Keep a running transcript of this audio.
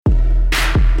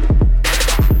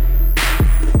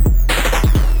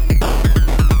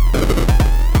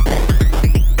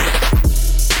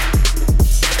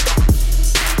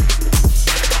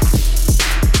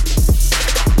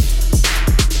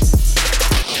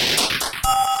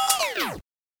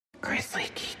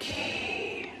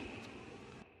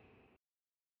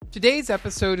Today's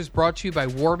episode is brought to you by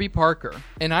Warby Parker,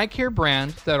 an eye care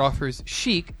brand that offers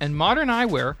chic and modern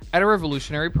eyewear at a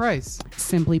revolutionary price.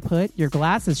 Simply put, your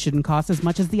glasses shouldn't cost as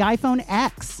much as the iPhone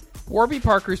X. Warby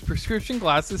Parker's prescription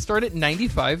glasses start at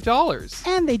 $95.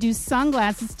 And they do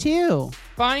sunglasses too.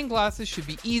 Buying glasses should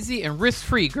be easy and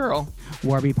risk-free, girl.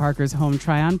 Warby Parker's Home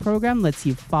Try-On program lets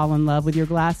you fall in love with your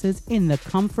glasses in the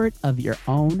comfort of your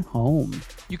own home.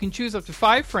 You can choose up to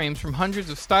 5 frames from hundreds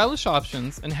of stylish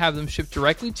options and have them shipped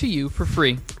directly to you for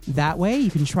free. That way, you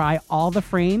can try all the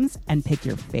frames and pick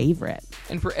your favorite.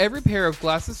 And for every pair of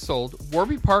glasses sold,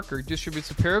 Warby Parker distributes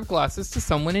a pair of glasses to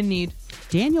someone in need.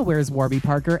 Daniel wears Warby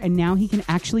Parker, and now he can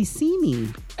actually see me.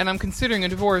 And I'm considering a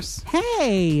divorce.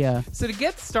 Hey! So to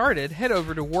get started, head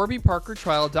over to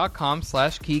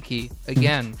warbyparkertrial.com/Kiki.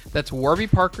 Again, that's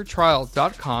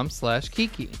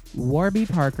warbyparkertrial.com/Kiki. Warby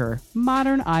Parker,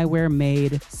 modern eyewear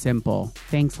made simple.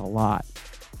 Thanks a lot.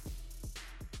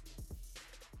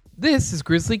 This is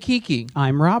Grizzly Kiki.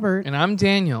 I'm Robert. And I'm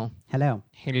Daniel. Hello.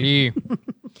 Hello.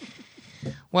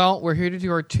 Well, we're here to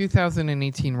do our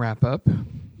 2018 wrap-up.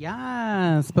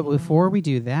 Yes, but before we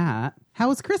do that, how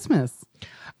was Christmas?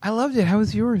 I loved it. How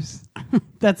was yours?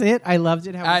 That's it? I loved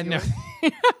it. How was yours?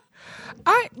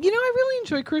 I really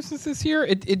enjoyed Christmas this year.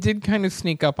 It did kind of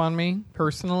sneak up on me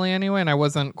personally anyway, and I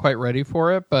wasn't quite ready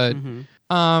for it, but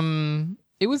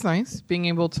it was nice being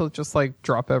able to just like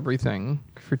drop everything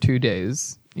for 2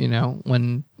 days,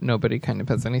 when nobody kind of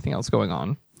has anything else going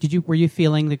on. Were you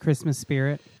feeling the Christmas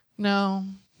spirit? No.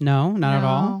 No, not at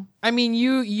all. I mean,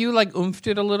 you like oomphed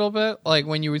it a little bit, like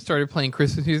when you started playing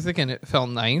Christmas music, and it felt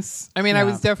nice. I mean, I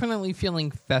was definitely feeling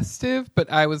festive,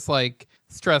 but I was like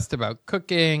stressed about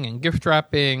cooking and gift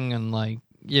wrapping and like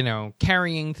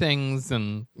carrying things,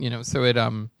 and so it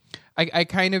I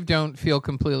kind of don't feel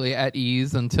completely at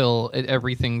ease until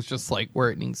everything's just like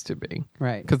where it needs to be,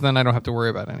 Right? Because then I don't have to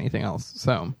worry about anything else.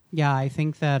 So yeah, I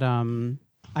think that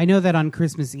I know that on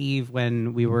Christmas Eve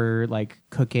when we were like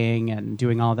cooking and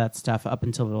doing all that stuff up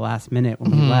until the last minute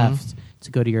when we left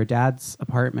to go to your dad's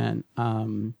apartment,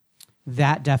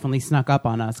 that definitely snuck up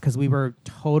on us because we were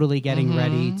totally getting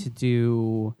ready to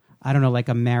do, I don't know, like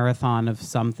a marathon of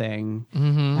something.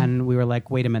 And we were like,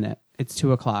 wait a minute, it's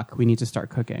 2:00. We need to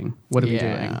start cooking. What are we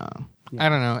doing? Yeah. I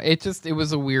don't know. It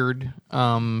was a weird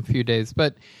few days,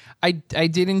 but I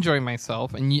did enjoy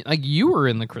myself, and you were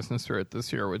in the Christmas spirit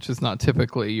this year, which is not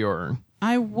typically your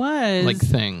I was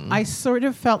thing. I sort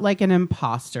of felt like an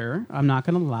imposter. I'm not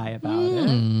going to lie about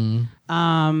it.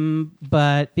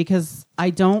 But because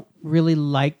I don't really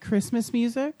like Christmas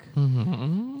music,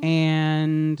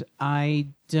 and I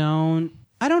don't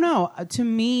know. To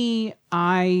me,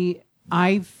 I've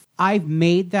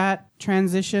made that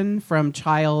transition from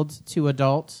child to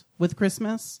adult with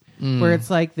Christmas, where it's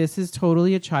like, this is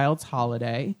totally a child's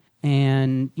holiday.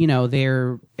 And,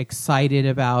 they're excited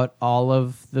about all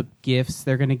of the gifts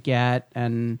they're going to get.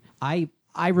 And I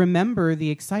remember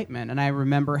the excitement, and I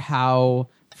remember how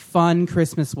fun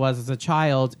Christmas was as a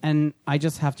child. And I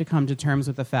just have to come to terms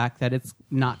with the fact that it's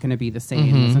not going to be the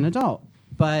same as an adult.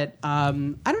 But I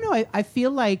don't know. I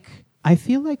feel like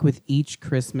with each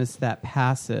Christmas that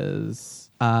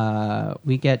passes, I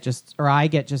get just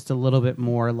a little bit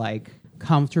more like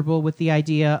comfortable with the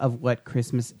idea of what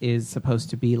Christmas is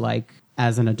supposed to be like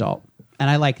as an adult.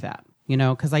 And I like that,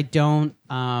 because I don't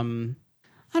know,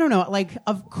 like,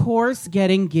 of course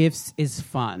getting gifts is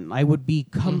fun. I would be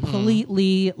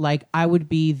completely I would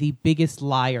be the biggest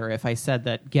liar if I said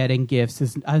that getting gifts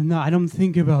is, I don't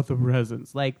think about the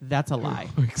presents. Like, that's a lie.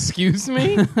 Excuse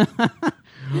me? Those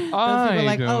people are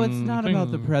like, oh, it's not about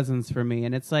the presents for me.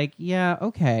 And it's like, yeah,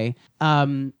 okay.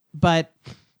 But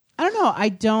I don't know.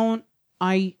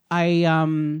 I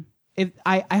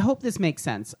hope this makes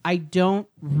sense. I don't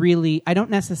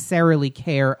necessarily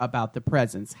care about the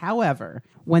presents. However,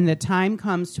 when the time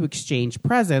comes to exchange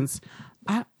presents,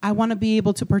 I want to be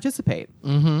able to participate,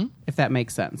 if that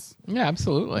makes sense. Yeah,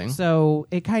 absolutely. So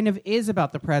it kind of is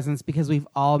about the presents because we've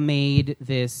all made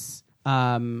this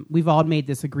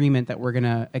agreement that we're going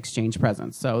to exchange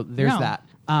presents. So there's that.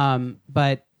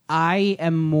 But I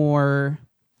am more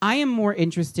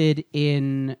interested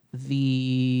in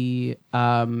the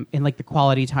the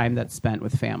quality time that's spent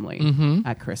with family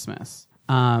at Christmas.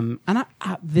 And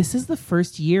this is the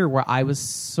first year where I was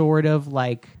sort of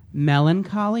like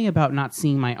melancholy about not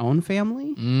seeing my own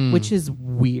family, which is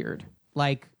weird.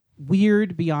 Like,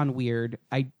 weird beyond weird.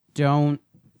 I don't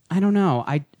know.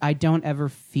 I don't ever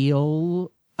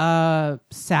feel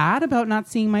sad about not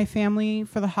seeing my family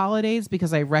for the holidays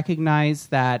because I recognize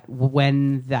that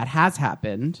when that has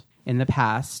happened in the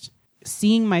past,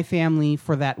 seeing my family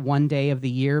for that one day of the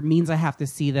year means I have to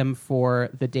see them for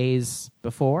the days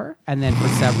before and then for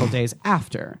several days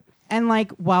after. And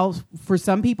like, while for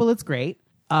some people it's great,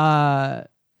 I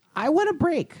want a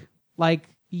break. Like,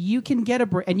 you can get a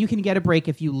break, and you can get a break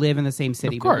if you live in the same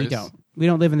city, but we don't. We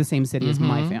don't live in the same city as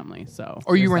my family, so.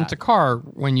 Or you rent a car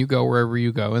when you go wherever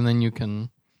you go, and then you can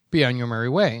be on your merry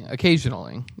way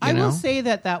occasionally. I will say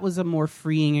that was a more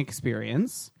freeing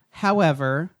experience.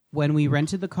 However, when we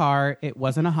rented the car, it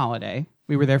wasn't a holiday.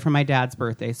 We were there for my dad's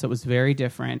birthday, so it was very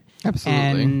different.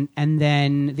 Absolutely. And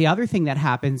then the other thing that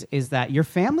happens is that your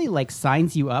family like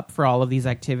signs you up for all of these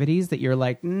activities that you're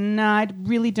like, nah, I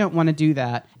really don't want to do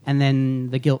that. And then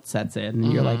the guilt sets in,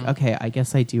 and you're like, okay, I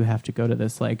guess I do have to go to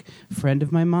this like friend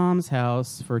of my mom's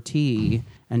house for tea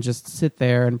and just sit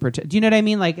there and pretend. Do you know what I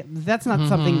mean? Like, that's not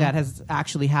something that has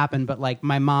actually happened, but like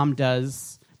my mom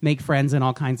does make friends in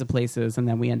all kinds of places, and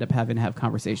then we end up having to have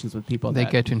conversations with people. They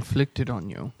get inflicted on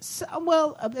you. So,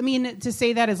 well, I mean, to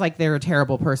say that is like they're a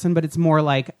terrible person, but it's more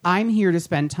like, I'm here to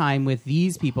spend time with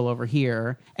these people over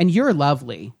here, and you're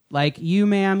lovely. Like, you,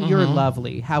 ma'am, you're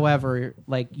lovely. However,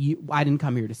 like, I didn't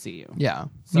come here to see you. Yeah.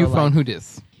 So, You like, phone who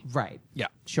dis. Right. Yeah.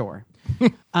 Sure.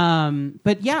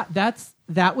 But yeah,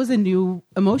 that was a new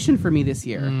emotion for me this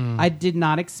year. I did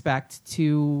not expect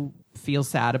to feel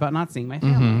sad about not seeing my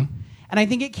family. And I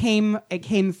think it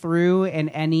came through in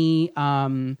any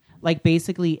like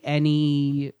basically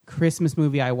any Christmas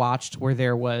movie I watched where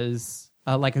there was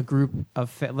like a group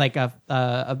of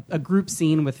a group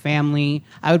scene with family.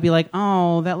 I would be like,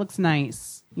 oh, that looks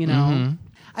nice, you know.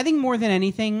 I think more than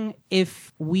anything,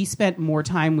 if we spent more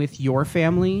time with your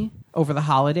family over the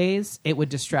holidays, it would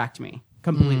distract me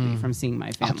completely from seeing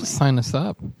my family. I'll just sign us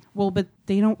up. Well, but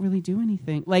they don't really do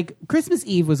anything. Like, Christmas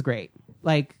Eve was great.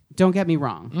 Like, don't get me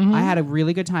wrong. I had a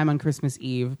really good time on Christmas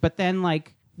Eve, but then,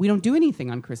 like, we don't do anything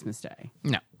on Christmas Day.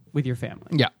 No. With your family.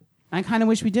 Yeah. I kind of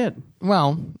wish we did.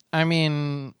 Well, I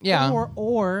mean, yeah.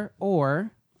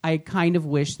 Or I kind of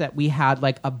wish that we had,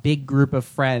 like, a big group of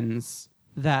friends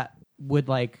that would,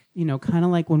 like, you know, kind of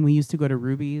like when we used to go to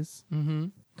Ruby's.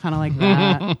 Kind of like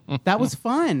that. That was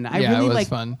fun. I really it was like.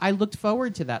 fun. I looked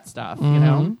forward to that stuff. You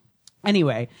know.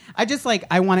 Anyway, I just like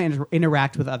I want to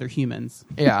interact with other humans.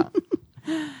 Yeah.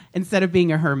 Instead of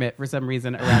being a hermit for some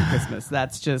reason around Christmas.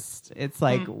 That's just, it's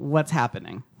like, what's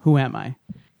happening? Who am I?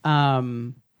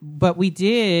 But we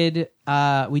did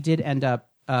end up,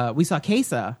 we saw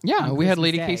Queso. Yeah, we had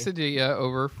Lady Day. Quesadilla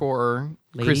over for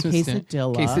Lady Christmas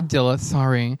Quesadilla. Quesadilla,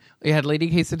 sorry. We had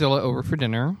Lady Quesadilla over for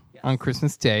dinner on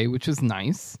Christmas Day, which was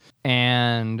nice.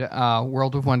 And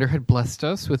World of Wonder had blessed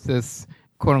us with this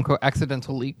quote-unquote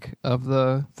accidental leak of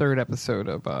the third episode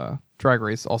of Drag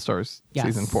Race All-Stars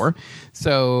Season 4.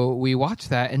 So we watched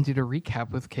that and did a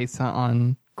recap with Queso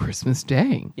on Christmas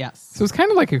Day. Yes. So it's kind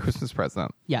of like a Christmas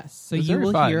present. Yes. So It was you very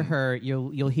will fun. hear her.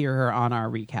 You'll hear her on our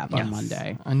recap on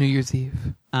Monday. On New Year's Eve.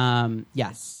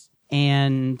 Yes.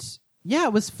 And yeah,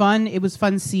 it was fun. It was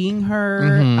fun seeing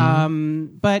her.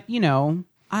 But you know,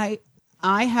 I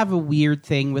have a weird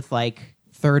thing with like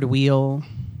third wheel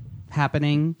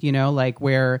happening, you know, like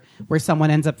where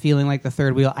someone ends up feeling like the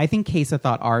third wheel. I think Queso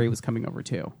thought Ari was coming over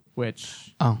too,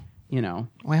 which you know,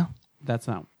 well, that's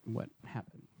not what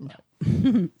happened.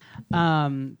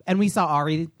 And we saw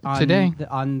Ari on today.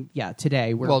 Today.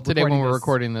 Today when we're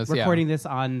recording this, recording this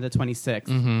on the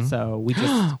 26th. So we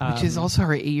just which is also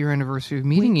our 8-year anniversary of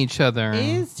meeting each other.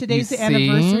 Today's the see?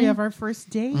 anniversary of our first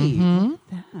date. Look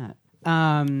at that.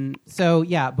 So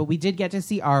yeah, but we did get to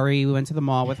see Ari. We went to the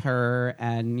mall with her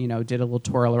and, you know, did a little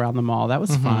twirl around the mall. That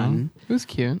was fun. It was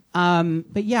cute.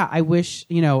 But yeah, I wish,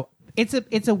 you know,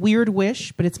 it's a weird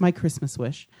wish, but it's my Christmas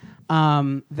wish.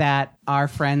 That our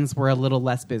friends were a little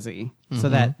less busy so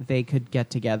that they could get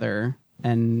together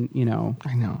and, you know.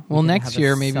 I know. Well, next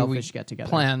year maybe we get together.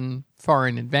 plan far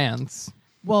in advance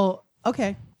Well,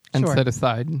 okay. and Sure. set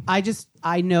aside.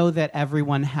 I know that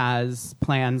everyone has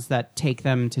plans that take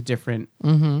them to different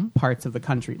parts of the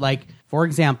country. Like, for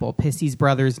example, Pissy's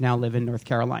brothers now live in North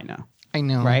Carolina, I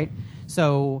know. right?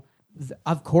 So,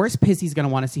 of course, Pissy's going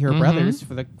to want to see her brothers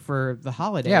for the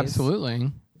holidays. Yeah,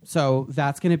 absolutely. So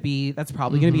that's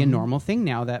probably going to be a normal thing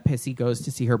now that Pissy goes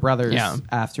to see her brothers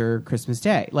after Christmas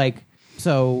Day. Like,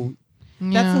 so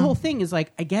that's the whole thing is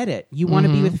like, I get it. You want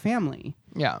to be with family.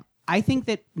 Yeah. I think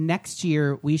that next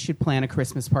year we should plan a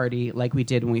Christmas party like we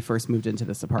did when we first moved into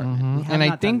this apartment. We have And I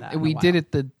not done think that in a we while. did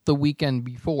it the weekend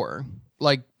before.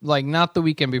 Like not the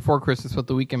weekend before Christmas, but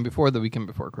the weekend before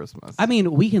Christmas. I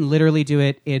mean, we can literally do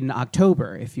it in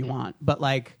October if you want, but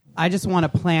like, I just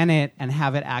want to plan it and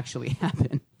have it actually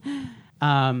happen.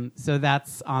 So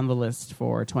that's on the list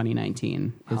for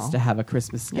 2019 is to have a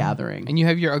Christmas gathering. And you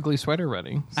have your ugly sweater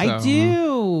ready. So.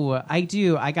 I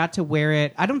do. I got to wear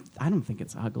it. I don't think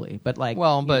it's ugly, but like,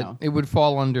 it would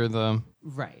fall under the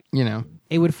right.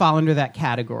 It would fall under that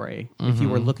category if you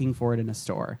were looking for it in a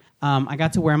store. I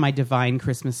got to wear my Divine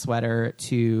Christmas sweater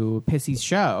to Pissy's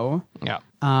show. Yeah.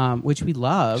 Which we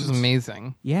loved. Which is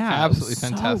amazing. Yeah. Absolutely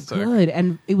fantastic. So good.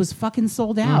 And it was fucking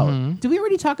sold out. Did we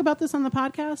already talk about this on the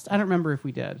podcast? I don't remember if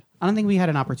we did. I don't think we had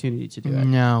an opportunity to do it.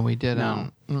 No, we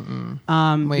didn't.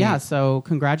 No. Yeah, so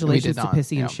congratulations to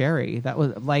Pissy and Sherry. That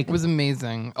was like... It was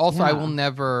amazing. Also, I will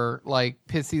never,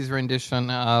 Pissy's rendition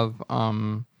of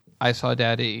I Saw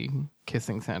Daddy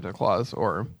Kissing Santa Claus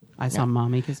or... I Saw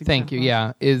Mommy Kissing Thank Santa you,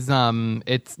 Claus? yeah.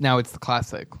 It's the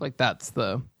classic. Like, that's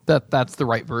the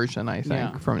right version, I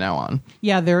think, from now on.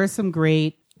 Yeah, there are some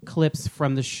great clips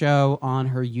from the show on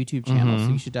her YouTube channel, so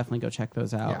you should definitely go check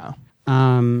those out.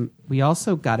 Yeah. We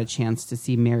also got a chance to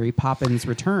see Mary Poppins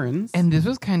Returns. And this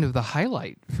was kind of the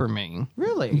highlight for me.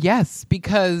 Really? Yes,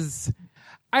 because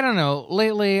I don't know,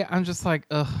 lately I'm just like,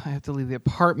 I have to leave the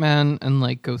apartment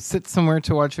and go sit somewhere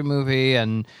to watch a movie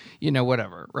and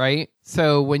whatever, right?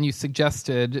 So when you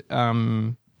suggested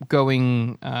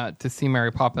going to see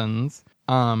Mary Poppins,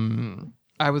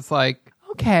 I was like,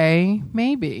 okay,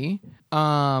 maybe.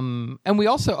 And we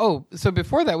also, so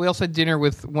before that, we also had dinner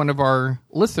with one of our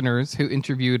listeners who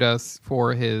interviewed us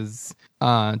for his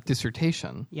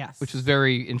dissertation. Yes. Which was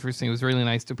very interesting. It was really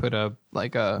nice to put a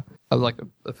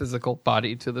physical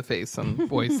body to the face and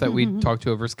voice that we talked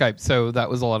to over Skype. So that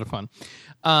was a lot of fun.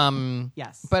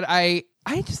 Yes. But I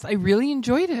really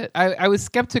enjoyed it. I was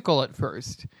skeptical at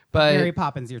first, but Mary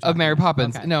Poppins, you're talking of Mary about.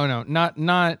 Poppins. Okay. No, not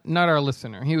our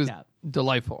listener. He was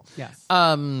delightful. Yes.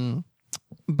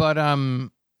 But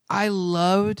I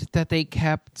loved that they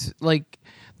kept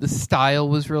the style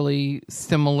was really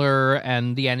similar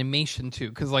and the animation too,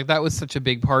 because that was such a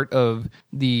big part of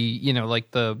the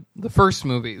the first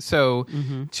movie. So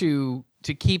to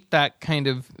keep that kind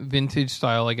of vintage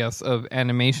style, I guess, of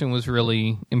animation was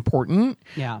really important.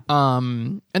 Yeah.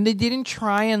 And they didn't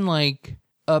try and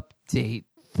update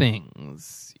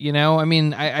things. I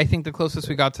mean, I think the closest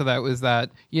we got to that was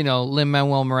that,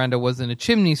 Lin-Manuel Miranda wasn't a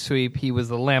chimney sweep, he was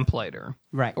a lamplighter.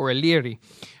 Right. Or a liri.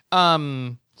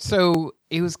 So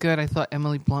it was good. I thought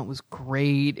Emily Blunt was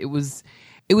great. It was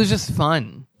just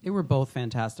fun. They were both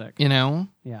fantastic. Yeah.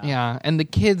 Yeah. And the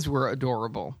kids were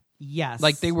adorable. Yes.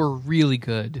 They were really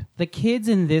good. The kids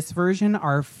in this version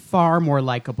are far more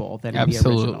likable than in the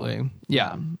original. Absolutely.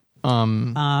 Yeah.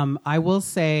 I will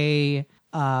say,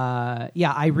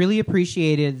 I really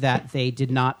appreciated that they did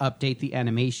not update the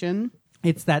animation.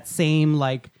 It's that same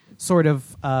sort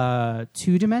of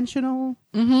two-dimensional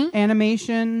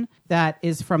animation that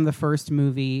is from the first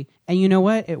movie. And you know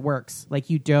what? It works.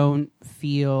 You don't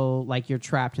feel like you're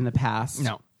trapped in the past.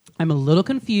 No. I'm a little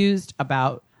confused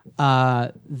about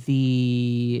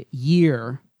the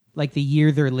year, the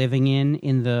year they're living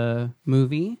in the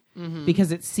movie,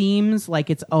 because it seems like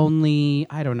it's only,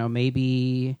 I don't know,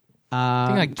 maybe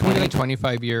I think 20,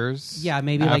 25 years. Yeah,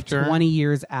 maybe after. 20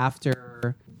 years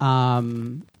after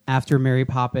Mary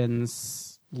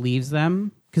Poppins leaves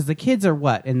them, because the kids are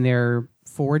what, in their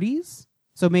 40s?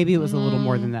 So maybe it was a little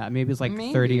more than that. Maybe it was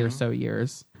 30 or so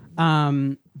years. I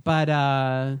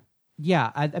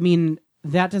mean,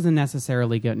 that doesn't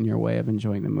necessarily get in your way of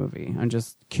enjoying the movie. I'm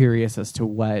just curious as to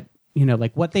what,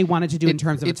 what they wanted to do in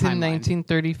terms of it's a timeline. in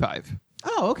 1935.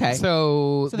 Oh, okay.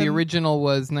 So the original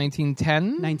was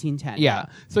 1910? 1910. Yeah.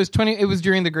 So it's 20. It was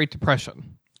during the Great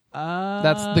Depression.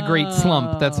 That's the Great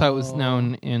Slump. That's how it was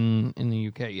known in the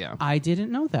UK. Yeah. I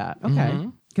didn't know that. Okay.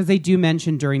 Because they do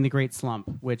mention during the Great Slump,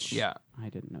 which I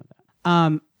didn't know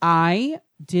that. I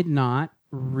did not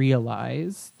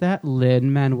realize that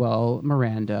Lin-Manuel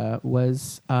Miranda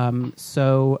was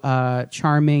so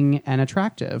charming and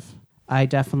attractive. I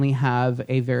definitely have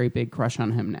a very big crush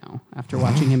on him now after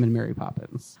watching him in Mary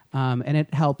Poppins. And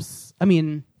it helps. I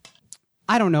mean,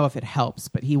 I don't know if it helps,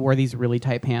 but he wore these really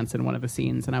tight pants in one of the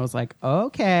scenes, and I was like,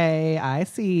 okay, I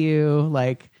see you.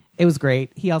 It was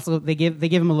great. He also they give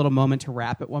him a little moment to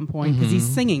rap at one point because he's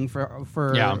singing for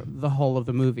the whole of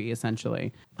the movie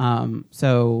essentially.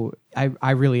 So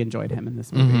I really enjoyed him in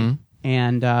this movie.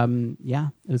 And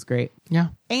it was great. Yeah.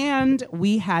 And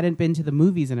we hadn't been to the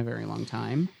movies in a very long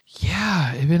time.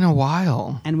 Yeah, it's been a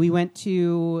while. And we went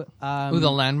to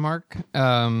the Landmark.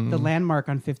 The Landmark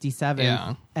on 57th.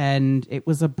 Yeah. And it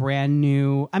was a brand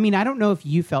new, I mean, I don't know if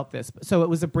you felt this, but so it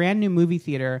was a brand new movie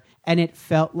theater, and it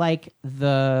felt like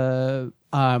the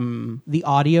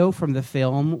audio from the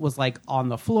film was on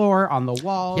the floor, on the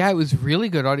wall. Yeah, it was really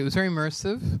good audio. It was very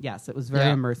immersive. Yes, it was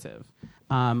very immersive.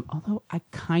 Although I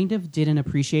kind of didn't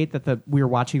appreciate that we were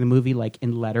watching the movie like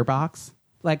in letterbox.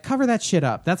 Like, cover that shit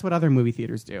up. That's what other movie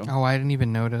theaters do. Oh, I didn't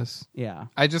even notice. Yeah.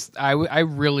 I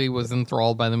really was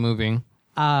enthralled by the movie.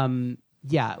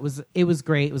 Yeah, it was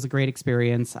great. It was a great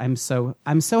experience. I'm so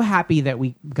happy that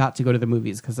we got to go to the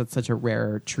movies because it's such a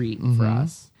rare treat for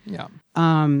us. Yeah.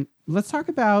 Let's talk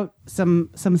about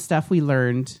some stuff we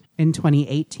learned in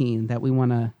 2018 that we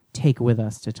want to take with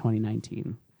us to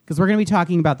 2019. Because we're going to be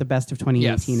talking about the best of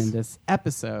 2018 in this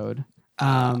episode.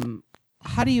 What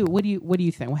do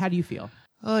you think? How do you feel?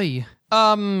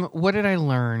 What did I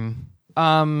learn?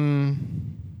 I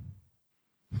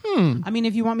mean,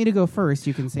 if you want me to go first,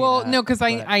 you can say. Well, that, no, because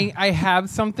I have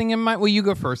something in mind. Well, you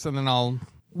go first, and then I'll.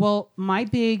 Well, my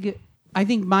big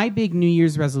New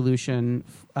Year's resolution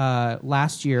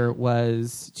last year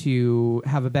was to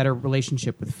have a better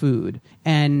relationship with food,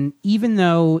 and even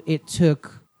though it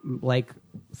took like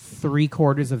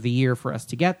 3/4 of the year for us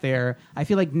to get there, I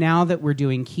feel like now that we're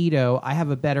doing keto, I have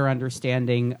a better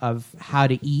understanding of how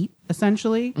to eat,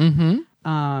 essentially.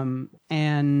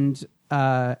 And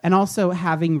also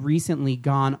having recently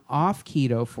gone off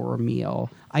keto for a meal,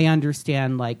 I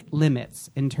understand like limits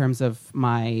in terms of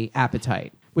my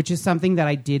appetite, which is something that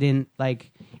I didn't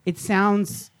like. It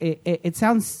sounds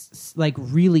like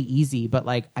really easy, but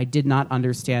like I did not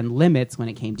understand limits when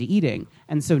it came to eating.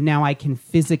 And so now I can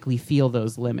physically feel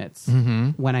those limits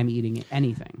when I'm eating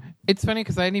anything. It's funny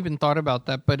because I hadn't even thought about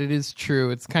that, but it is true.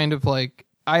 It's kind of like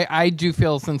I do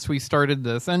feel since we started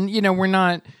this, and we're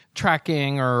not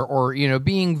tracking or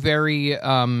being very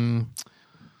I don't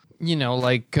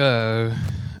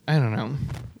know.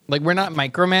 Like, we're not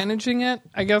micromanaging it,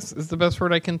 I guess, is the best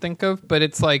word I can think of. But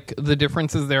it's like the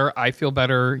difference is there. I feel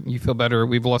better. You feel better.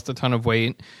 We've lost a ton of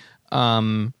weight.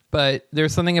 But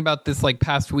there's something about this, like,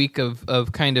 past week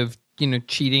of kind of,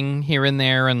 cheating here and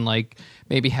there and, like,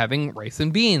 maybe having rice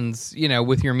and beans,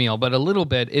 with your meal. But a little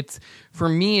bit. For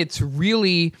me, it's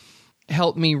really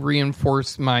helped me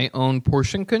reinforce my own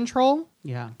portion control.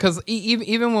 Yeah. Because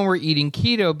even when we're eating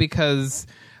keto, because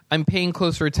I'm paying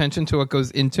closer attention to what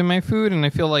goes into my food, and I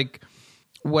feel like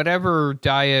whatever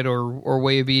diet or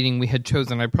way of eating we had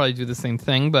chosen, I'd probably do the same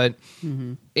thing, but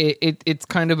it's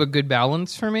kind of a good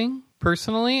balance for me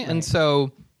personally. Right. And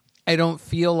so I don't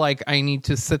feel like I need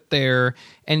to sit there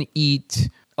and eat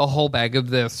a whole bag of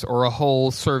this or a whole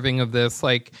serving of this.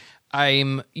 Like,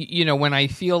 I'm, when I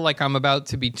feel like I'm about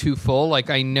to be too full, like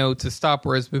I know to stop.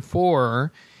 Whereas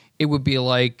before it would be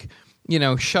like,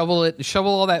 shovel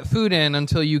all that food in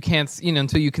until you can't,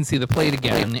 until you can see the plate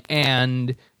again.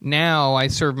 And now I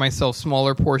serve myself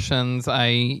smaller portions.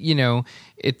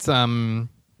 It's, and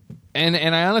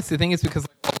I honestly think it's because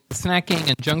like, snacking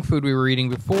and junk food we were eating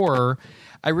before,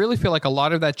 I really feel like a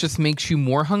lot of that just makes you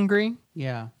more hungry.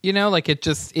 Yeah. Like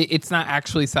it's not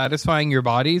actually satisfying your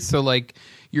body. So like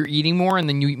you're eating more and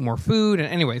then you eat more food. And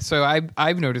anyway, so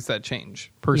I've noticed that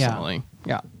change personally.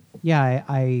 Yeah. Yeah,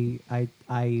 I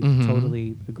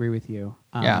totally agree with you.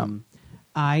 I'm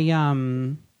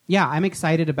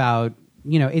excited about,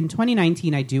 in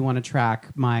 2019, I do want to track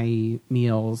my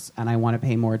meals and I want to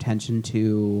pay more attention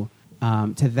to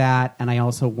that. And I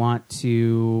also want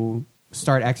to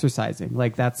start exercising.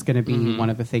 Like that's going to be one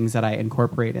of the things that I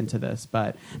incorporate into this,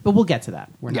 but we'll get to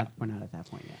that. We're not at that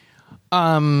point yet.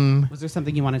 Was there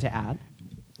something you wanted to add?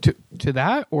 To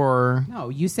that, or no?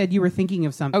 You said you were thinking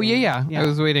of something. Oh yeah. I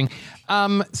was waiting.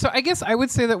 So I guess I would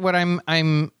say that what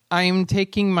I'm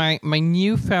taking my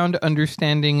newfound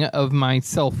understanding of my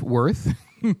self-worth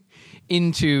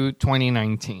into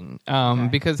 2019,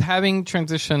 because having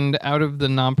transitioned out of the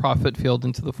nonprofit field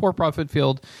into the for-profit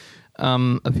field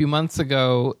a few months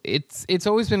ago, it's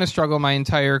always been a struggle my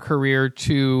entire career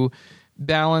to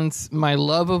balance my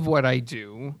love of what I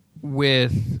do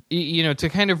with, to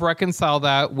kind of reconcile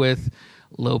that with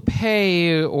low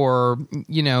pay or,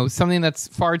 something that's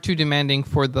far too demanding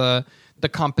for the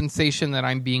compensation that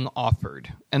I'm being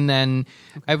offered. And then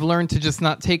I've learned to just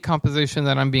not take compensation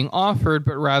that I'm being offered,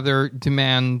 but rather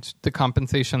demand the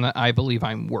compensation that I believe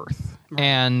I'm worth. Right.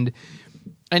 And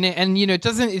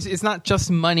it's not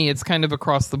just money, it's kind of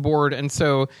across the board. And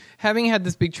so having had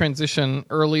this big transition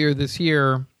earlier this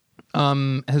year,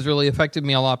 has really affected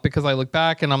me a lot because I look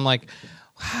back and I'm like,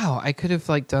 wow, I could have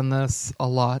like done this a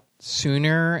lot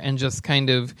sooner and just kind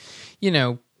of,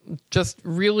 just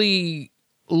really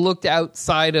looked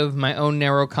outside of my own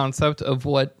narrow concept of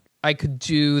what I could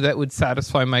do that would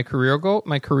satisfy my career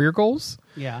goals.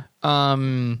 Yeah.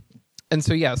 And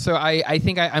so, so I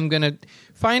think I'm going to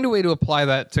find a way to apply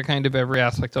that to kind of every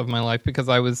aspect of my life because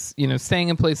I was, staying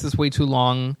in places way too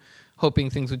long, hoping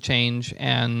things would change,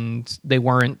 and they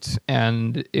weren't,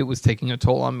 and it was taking a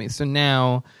toll on me. So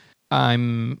now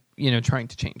I'm, trying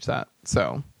to change that.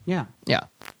 So, yeah. yeah.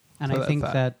 And So I think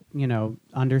that's that,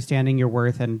 understanding your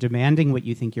worth and demanding what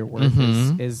you think your worth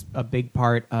is a big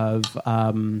part of,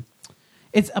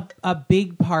 it's a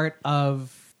big part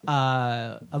of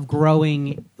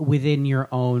growing within your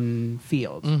own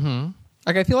field. Mm-hmm.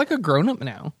 Like, I feel like a grown-up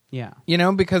now. Yeah.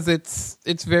 Because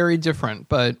it's very different,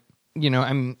 but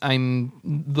I'm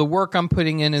the work I'm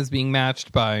putting in is being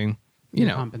matched by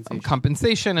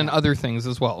compensation and other things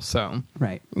as well. So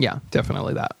right. Yeah,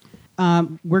 definitely that.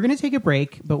 We're going to take a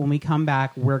break, but when we come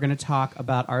back, we're going to talk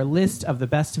about our list of the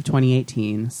best of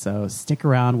 2018. So stick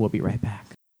around. We'll be right back.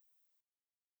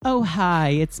 Oh, hi,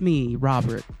 it's me,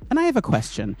 Robert, and I have a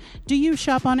question. Do you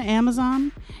shop on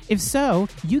Amazon? If so,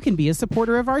 you can be a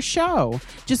supporter of our show.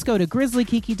 Just go to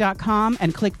grizzlykiki.com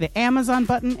and click the Amazon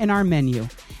button in our menu.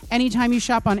 Anytime you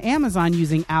shop on Amazon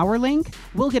using our link,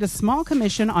 we'll get a small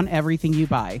commission on everything you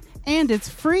buy. And it's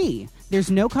free.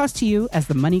 There's no cost to you as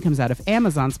the money comes out of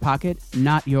Amazon's pocket,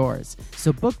 not yours.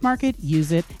 So bookmark it,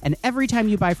 use it, and every time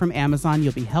you buy from Amazon,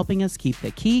 you'll be helping us keep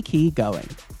the key going.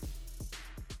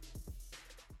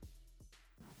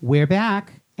 We're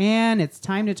back, and it's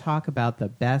time to talk about the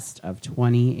best of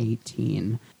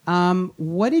 2018.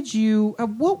 What did you?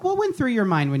 What went through your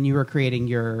mind when you were creating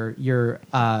your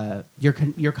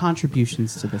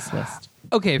contributions to this list?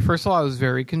 Okay, first of all, I was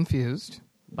very confused.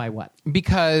 By what?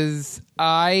 Because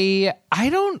I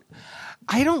don't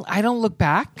look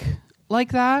back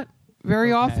like that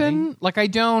very often. Like I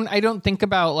don't think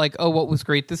about like, oh, what was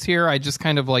great this year. I just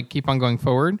kind of like keep on going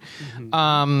forward.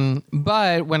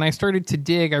 But when I started to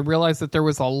dig, I realized that there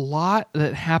was a lot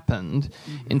that happened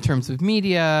in terms of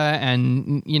media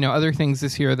and other things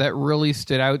this year that really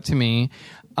stood out to me.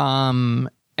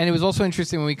 And it was also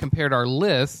interesting when we compared our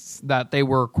lists that they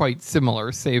were quite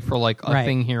similar, save for like a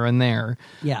thing here and there.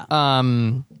 Yeah.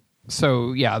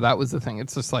 So yeah, that was the thing.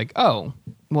 It's just like, oh,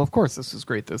 well, of course this was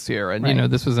great this year,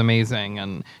 and this was amazing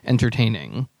and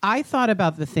entertaining. I thought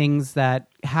about the things that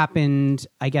happened,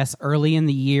 I guess, early in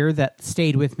the year that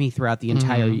stayed with me throughout the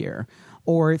entire year,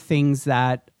 or things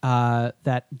that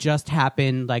that just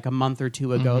happened like a month or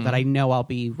two ago that I know I'll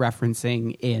be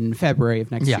referencing in February of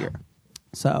next year.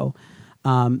 So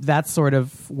that's sort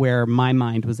of where my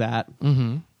mind was at.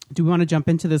 Do we want to jump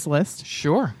into this list?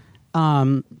 Sure.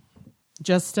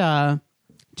 Just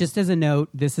as a note,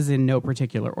 this is in no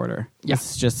particular order. Yeah.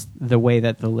 It's just the way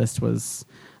that the list was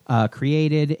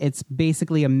created. It's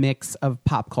basically a mix of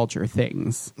pop culture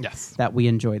things that we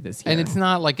enjoyed this year. And it's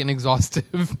not like an exhaustive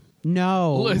list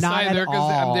not either, at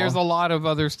all. There's a lot of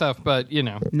other stuff, but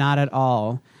Not at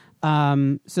all.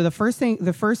 So the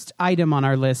first item on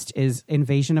our list is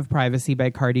Invasion of Privacy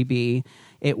by Cardi B.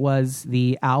 It was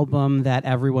the album that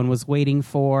everyone was waiting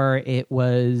for. It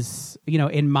was,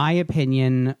 in my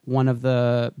opinion, one of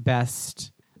the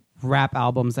best rap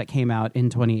albums that came out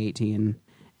in 2018.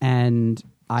 And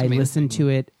I listened to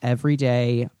it every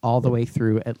day, all the way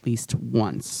through at least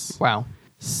once. Wow.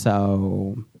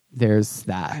 So there's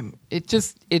that.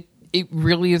 It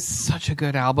really is such a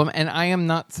good album. And I am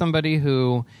not somebody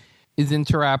who is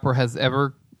into rap or has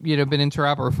ever been into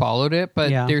rap or followed it, but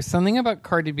there's something about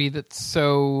Cardi B that's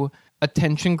so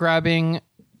attention grabbing,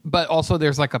 but also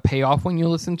there's like a payoff when you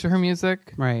listen to her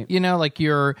music, right? Like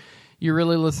you're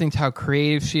really listening to how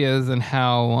creative she is and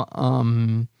how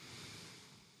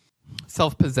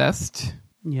self-possessed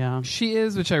she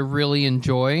is, which I really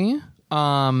enjoy.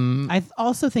 I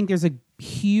also think there's a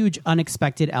huge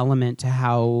unexpected element to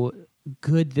how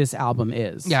good this album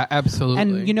is. Yeah, absolutely.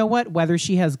 And you know what? Whether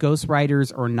she has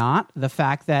ghostwriters or not, the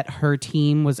fact that her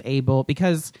team was able,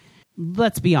 because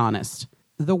let's be honest,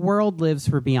 the world lives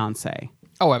for Beyonce.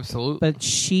 Oh, absolutely. But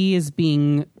she is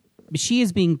being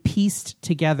pieced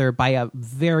together by a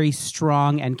very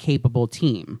strong and capable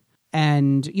team.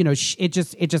 And it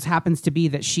just happens to be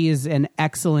that she is an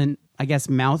excellent, I guess,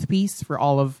 mouthpiece for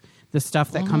all of the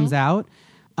stuff that comes out.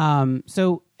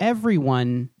 So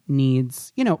everyone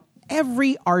needs,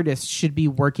 every artist should be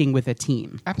working with a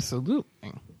team.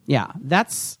 Absolutely. Yeah,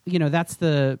 that's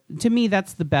the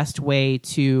best way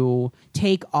to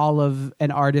take all of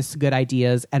an artist's good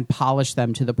ideas and polish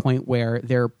them to the point where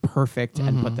they're perfect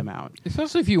and put them out.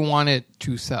 Especially if you want it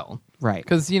to sell. Right.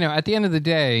 Because, at the end of the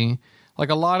day, like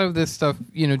a lot of this stuff,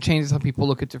 changes how people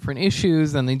look at different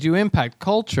issues and they do impact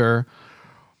culture.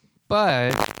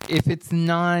 But if it's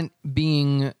not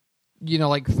being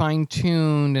like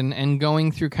fine-tuned and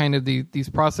going through kind of these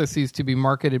processes to be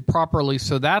marketed properly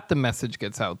so that the message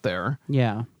gets out there,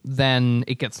 then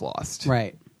it gets lost.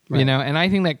 Right. And I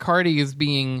think that Cardi is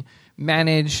being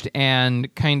managed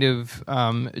and kind of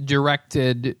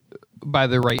directed by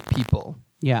the right people.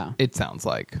 Yeah. It sounds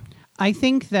like. I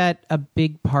think that a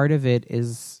big part of it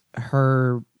is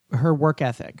her work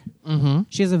ethic. Mm-hmm.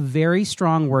 She has a very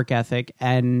strong work ethic,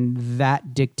 and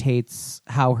that dictates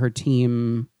how her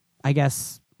team, I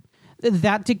guess,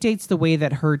 that dictates the way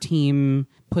that her team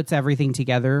puts everything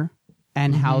together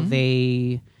and how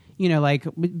they, like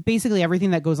basically everything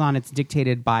that goes on, it's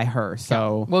dictated by her.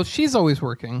 So, well, she's always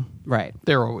working. Right.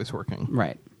 They're always working.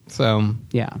 Right. So,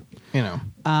 yeah.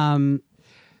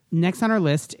 Next on our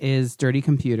list is Dirty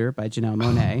Computer by Janelle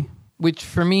Monáe. Which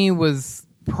for me was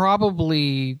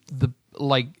probably the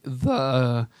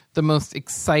most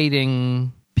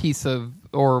exciting piece of,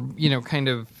 or, kind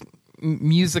of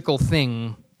musical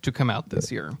thing to come out this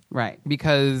year. Right.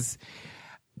 Because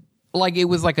it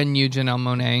was like a new Janelle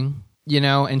Monáe,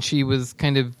 and she was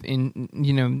kind of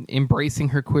embracing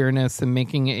her queerness and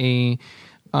making a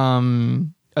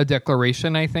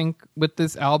declaration, I think, with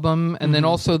this album. And then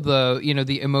also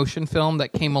the emotion film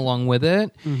that came along with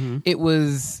it. Mm-hmm. It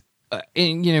was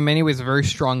in many ways a very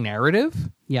strong narrative.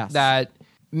 Yes. That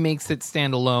makes it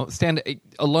stand on its own,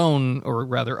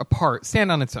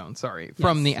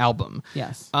 from the album.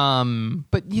 Yes.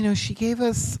 But she gave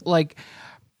us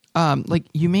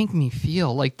You Make Me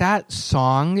Feel. That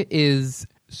song is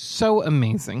so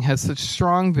amazing, has such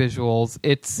strong visuals.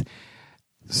 It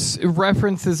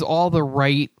references all the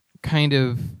right kind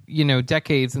of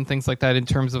decades and things like that in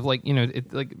terms of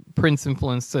Prince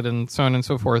influenced it and so on and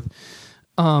so forth.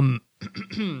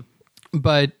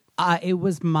 But it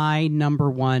was my number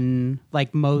one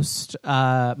most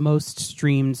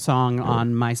streamed song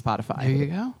on my Spotify. There you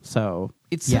go. So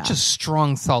it's such a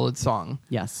strong, solid song.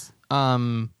 Yes.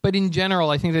 But in general,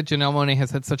 I think that Janelle Monáe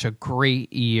has had such a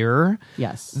great year.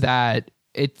 Yes. That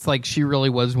it's she really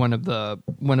was one of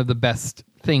the best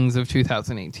things of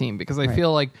 2018, because I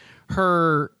feel like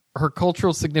her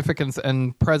cultural significance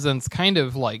and presence kind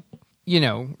of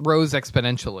rose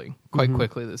exponentially quite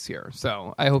quickly this year.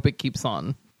 So I hope it keeps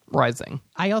on rising.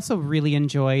 I also really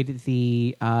enjoyed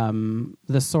the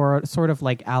sort of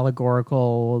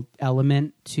allegorical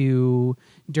element to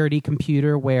Dirty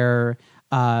Computer, where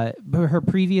her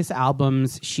previous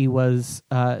albums she was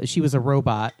a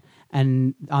robot,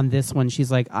 and on this one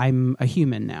she's I'm a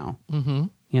human now. Mm-hmm.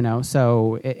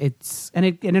 So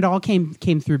it all came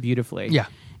through beautifully. Yeah.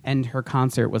 And her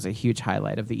concert was a huge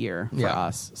highlight of the year for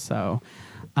us. So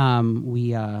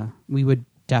we would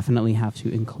definitely have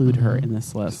to include her in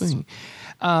this list.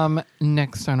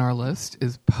 Next on our list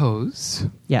is Pose.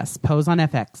 Yes, Pose on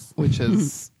FX. Which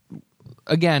is,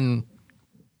 again,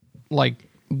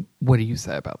 what do you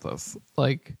say about this?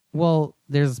 Well,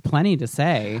 there's plenty to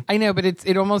say. I know, but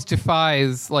it almost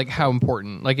defies how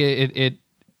important.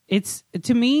 It's,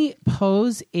 to me,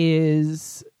 Pose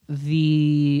is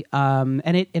the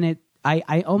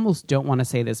I almost don't want to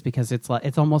say this, because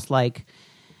it's almost like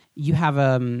you have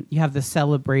the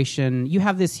celebration, you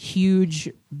have this huge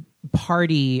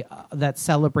party that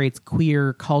celebrates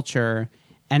queer culture,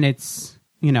 and it's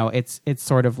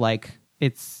sort of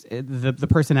the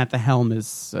person at the helm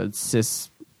is a cis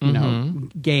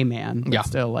gay man, but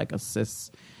still a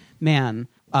cis man,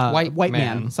 white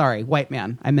man. Sorry, white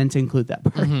man. I meant to include that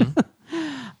part.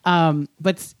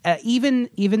 But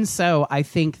even so, I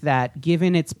think that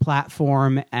given its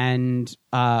platform and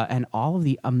all of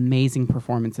the amazing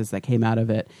performances that came out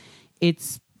of it,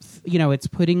 it's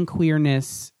putting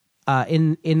queerness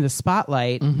in the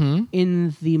spotlight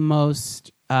in the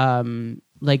most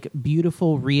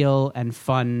beautiful, real, and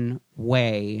fun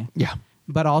way. Yeah,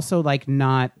 but also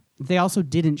not. They also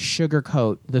didn't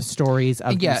sugarcoat the stories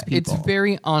of these people. It's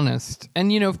very honest.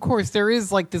 And, of course, there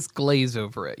is this glaze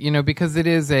over it, because it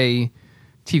is a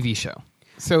TV show.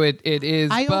 So it is,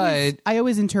 I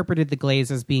always interpreted the glaze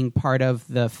as being part of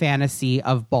the fantasy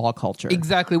of ball culture.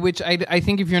 Exactly, which I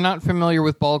think if you're not familiar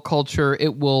with ball culture,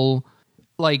 it will,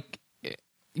 ball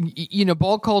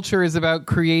culture is about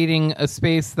creating a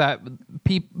space that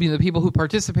the people who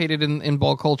participated in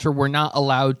ball culture were not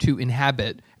allowed to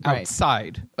inhabit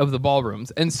outside of the ballrooms.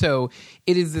 And so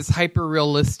it is this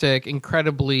hyper-realistic,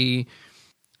 incredibly,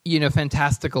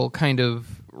 fantastical kind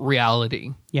of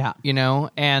reality. Yeah.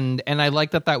 And I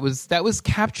like that was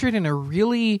captured in a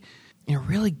really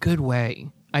good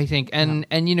way, I think. And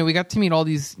we got to meet all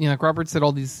these, like Robert said,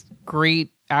 all these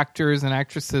great actors and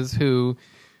actresses who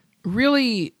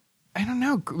really, I don't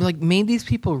know, made these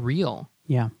people real.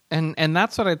 Yeah. And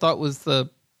that's what I thought was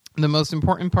the most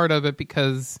important part of it,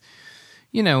 because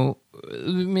it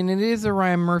is a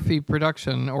Ryan Murphy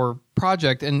production or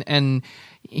project, and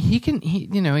it can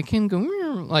go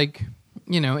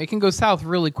it can go south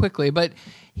really quickly, but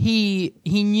he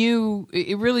knew,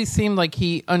 it really seemed like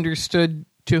he understood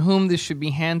to whom this should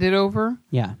be handed over.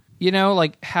 Yeah. You know,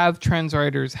 like have trans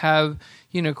writers, have,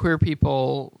 you know, queer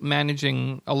people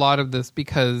managing a lot of this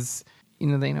because, you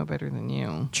know, they know better than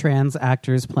you. Trans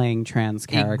actors playing trans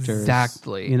characters.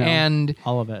 Exactly. You know, and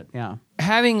all of it. Yeah.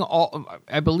 having all,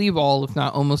 I believe all, if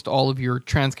not almost all of your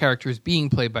trans characters being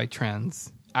played by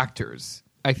trans actors,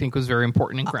 I think was very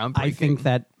important and groundbreaking. I think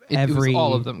that it was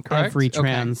all of them, correct? Every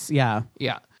trans, Yeah.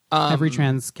 Every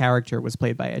trans character was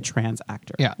played by a trans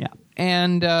actor. Yeah.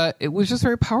 And it was just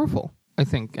very powerful, I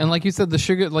think. And like you said,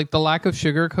 the lack of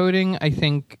sugar coating, I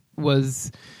think,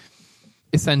 was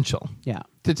essential. Yeah.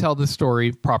 To tell the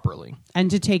story properly.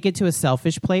 And to take it to a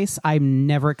selfish place, I'm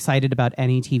never excited about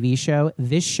any TV show.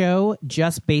 This show,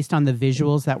 just based on the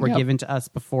visuals that were given to us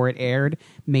before it aired,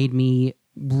 made me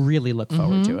really look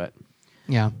forward to it.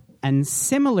 Yeah. And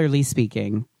similarly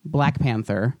speaking, Black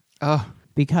Panther,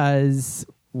 because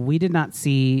we did not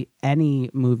see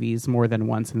any movies more than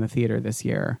once in the theater this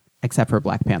year, except for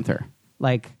Black Panther.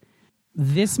 Like,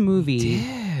 this movie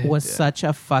was such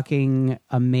a fucking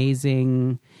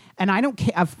amazing... And I don't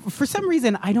care. For some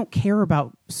reason, I don't care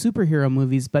about superhero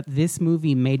movies, but this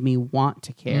movie made me want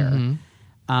to care.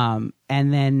 And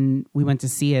then we went to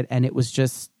see it, and it was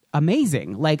just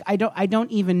amazing. Like, I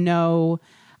don't even know...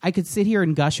 I could sit here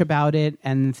and gush about it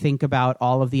and think about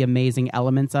all of the amazing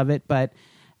elements of it, but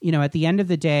you know, at the end of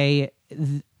the day,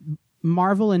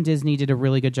 Marvel and Disney did a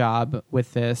really good job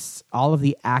with this. All of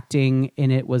the acting in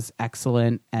it was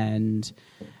excellent, and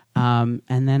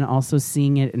then also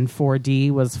seeing it in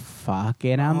 4D was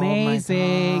fucking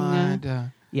amazing. Oh my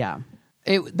God. Yeah,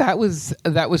 that was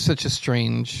such a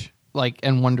strange, like,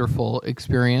 and wonderful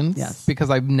experience. Yes, because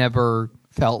I've never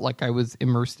felt like I was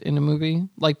immersed in a movie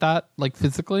like that, like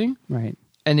physically. Right.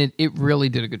 And it really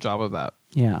did a good job of that.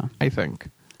 Yeah. I think.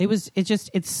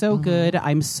 It's so good.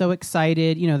 I'm so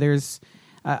excited. You know, there's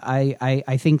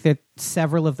I think that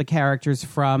several of the characters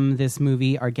from this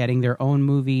movie are getting their own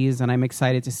movies, and I'm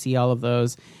excited to see all of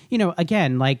those. You know,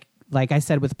 again, like I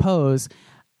said with Pose,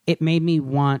 it made me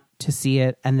want to see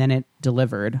it, and then it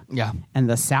delivered. Yeah. And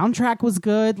the soundtrack was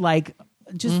good. Like,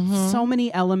 just so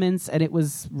many elements, and it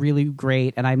was really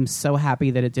great, and I'm so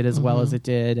happy that it did as well as it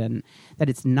did, and that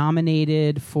it's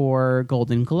nominated for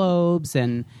Golden Globes,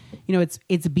 and you know,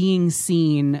 it's being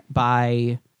seen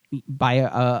by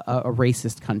a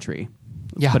racist country.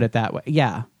 Let's put it that way.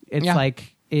 Yeah, it's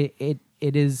like it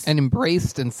is, and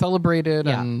embraced and celebrated,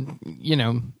 and you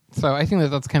know, so I think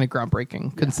that's kind of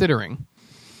groundbreaking, considering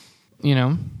you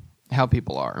know how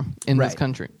people are in this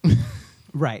country.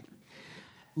 Right.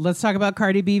 Let's talk about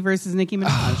Cardi B versus Nicki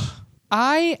Minaj.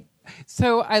 I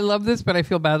love this, but I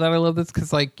feel bad that I love this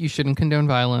because, like, you shouldn't condone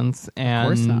violence, and of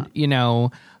course not. You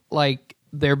know, like,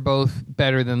 they're both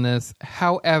better than this.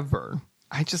 However,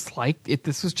 I just liked it.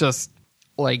 This was just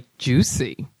like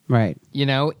juicy, right? You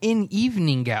know, in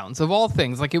evening gowns of all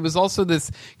things. Like, it was also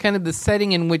this kind of the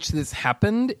setting in which this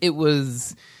happened. It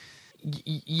was,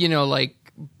 you know, like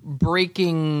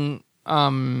breaking.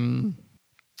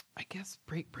 I guess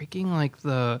breaking like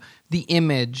the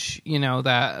image, you know,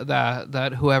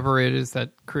 that whoever it is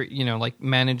that you know, like,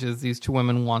 manages these two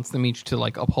women wants them each to,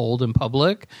 like, uphold in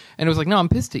public, and it was like, no, I'm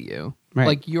pissed at you,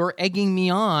 like, you're egging me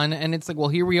on, and it's like, well,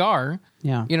 here we are,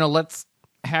 you know, let's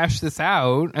hash this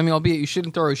out. I mean, albeit you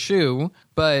shouldn't throw a shoe,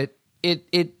 but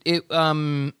it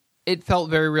felt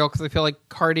very real because I feel like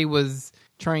Cardi was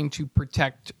trying to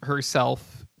protect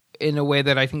herself in a way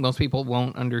that I think most people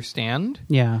won't understand.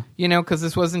 Yeah. You know, because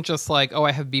this wasn't just like, oh,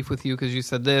 I have beef with you because you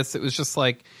said this. It was just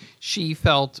like she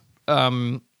felt,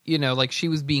 you know, like she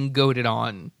was being goaded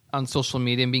on social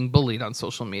media and being bullied on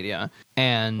social media.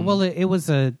 And well, it was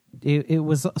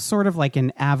sort of like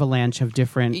an avalanche of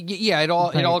different. Yeah, it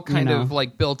all kind of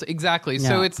like built exactly. Yeah.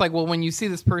 So it's like, well, when you see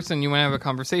this person, you want to have a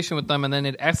conversation with them, and then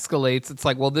it escalates. It's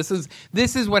like, well, this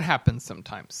is what happens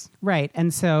sometimes, right?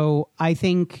 And so I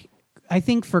think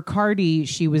for Cardi,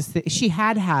 she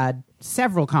had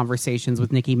several conversations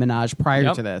with Nicki Minaj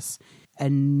prior to this,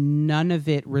 and none of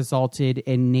it resulted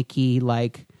in Nicki,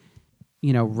 like,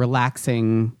 you know,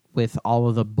 relaxing with all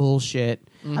of the bullshit.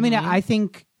 I mean, I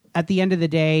think at the end of the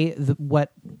day,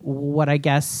 what I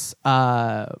guess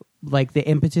like the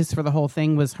impetus for the whole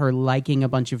thing was her liking a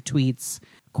bunch of tweets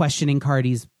questioning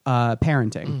Cardi's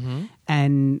parenting,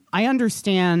 and I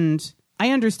understand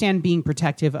being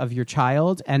protective of your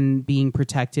child and being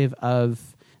protective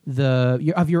of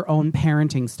your own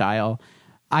parenting style.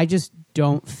 I just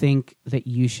don't think that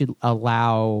you should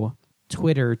allow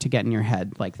Twitter to get in your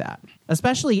head like that,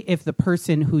 especially if the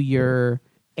person who you're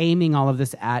aiming all of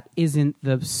this at isn't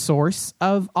the source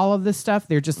of all of this stuff.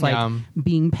 They're just like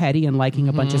being petty and liking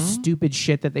a bunch of stupid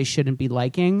shit that they shouldn't be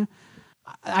liking.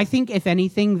 I think if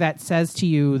anything that says to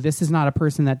you, this is not a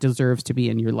person that deserves to be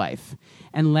in your life,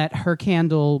 and let her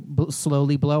candle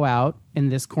slowly blow out in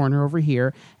this corner over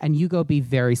here, and you go be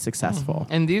very successful.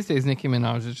 And these days, Nicki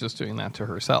Minaj is just doing that to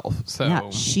herself. So yeah,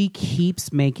 she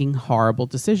keeps making horrible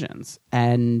decisions,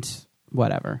 and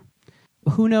whatever.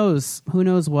 Who knows? Who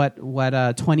knows what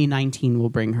 2019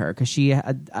 will bring her? Because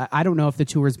I don't know if the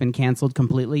tour has been canceled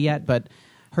completely yet, but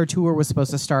her tour was supposed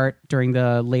to start during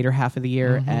the later half of the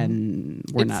year, and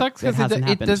it sucks because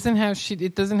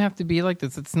it doesn't have to be like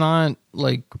this. It's not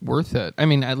like worth it. I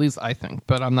mean, at least I think,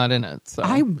 but I'm not in it. So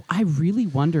I really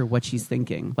wonder what she's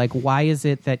thinking. Like, why is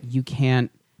it that you can't?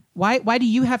 Why do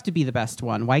you have to be the best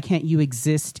one? Why can't you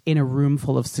exist in a room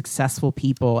full of successful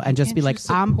people and just be like,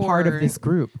 I'm part of this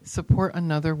group? Support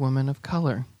another woman of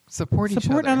color. Support each other.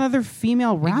 Support another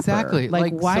female rapper. Exactly.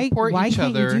 Like why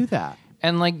can't you do that?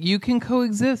 And like you can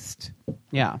coexist.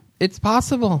 Yeah. It's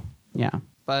possible. Yeah.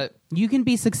 But you can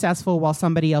be successful while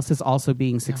somebody else is also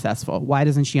being successful. Why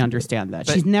doesn't she understand that?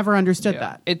 She's never understood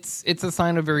that. It's a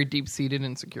sign of very deep-seated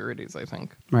insecurities, I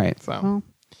think. Right. So well,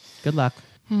 good luck.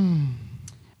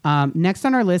 Next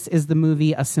on our list is the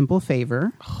movie A Simple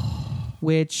Favor,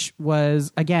 which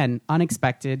was, again,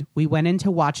 unexpected. We went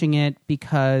into watching it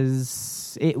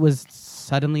because it was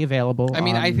suddenly available. I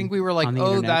mean, I think we were like,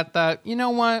 internet. that, you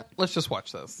know what? Let's just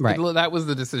watch this. Right. That was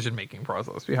the decision-making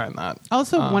process behind that.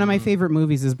 Also, one of my favorite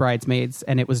movies is Bridesmaids,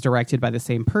 and it was directed by the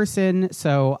same person.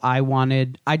 So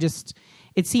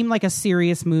it seemed like a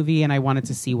serious movie, and I wanted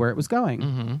to see where it was going.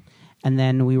 Mm-hmm. And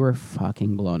then we were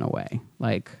fucking blown away.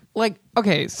 Like,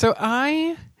 okay, so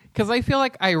because I feel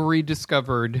like I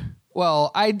rediscovered.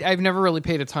 Well, I've never really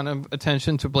paid a ton of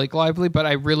attention to Blake Lively, but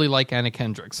I really like Anna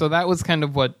Kendrick. So that was kind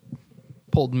of what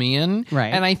pulled me in.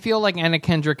 Right. And I feel like Anna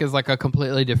Kendrick is like a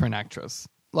completely different actress.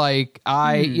 Like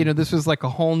this was like a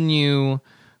whole new.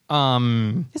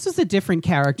 This was a different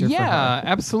character for her. Yeah,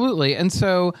 absolutely. And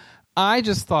so I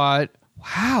just thought,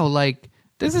 wow, like,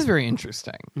 this is very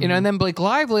interesting. You know, and then Blake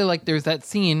Lively, like, there's that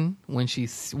scene when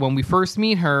we first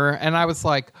meet her, and I was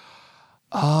like,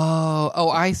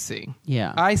 oh, I see.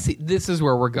 Yeah. I see. This is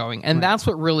where we're going. And that's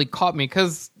what really caught me,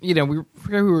 because, you know, we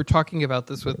were talking about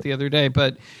this with the other day,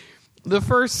 but the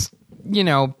first,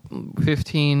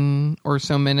 15 or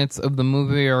so minutes of the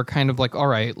movie are kind of like, all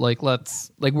right, like,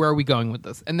 where are we going with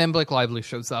this? And then Blake Lively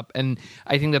shows up, and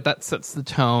I think that sets the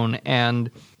tone. And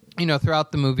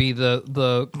throughout the movie,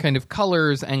 the kind of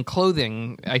colors and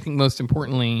clothing, I think most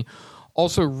importantly,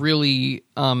 also really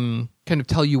kind of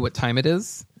tell you what time it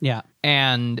is. Yeah.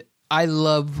 And I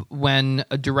love when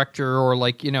a director or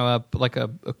a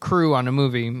crew on a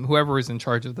movie, whoever is in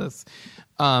charge of this,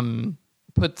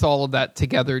 puts all of that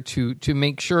together to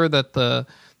make sure that the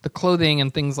clothing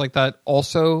and things like that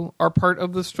also are part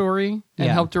of the story and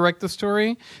help direct the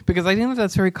story, because I think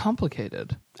that's very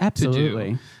complicated.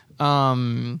 Absolutely. To do.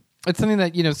 It's something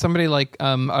that somebody like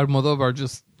Almodovar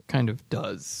just kind of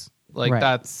does. Like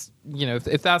that's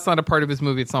if that's not a part of his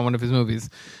movie, it's not one of his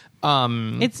movies.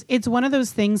 It's one of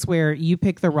those things where you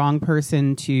pick the wrong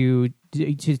person to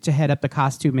head up the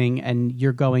costuming, and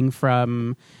you're going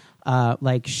from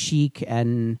like chic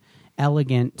and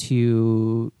elegant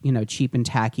to cheap and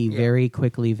tacky very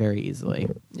quickly, very easily.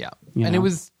 Yeah. And it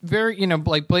was very,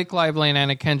 like Blake Lively and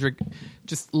Anna Kendrick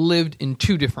just lived in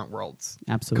two different worlds.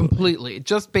 Absolutely. Completely.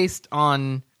 Just based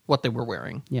on what they were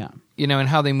wearing. Yeah. And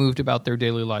how they moved about their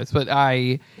daily lives. But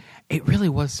it really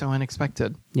was so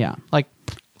unexpected. Yeah. Like,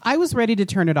 I was ready to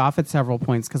turn it off at several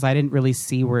points because I didn't really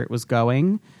see where it was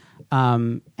going.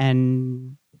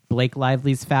 And Blake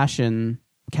Lively's fashion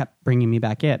kept bringing me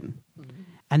back in. Mm-hmm.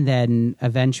 And then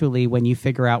eventually when you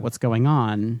figure out what's going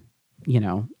on,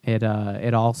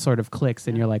 it all sort of clicks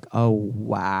and you're like, oh,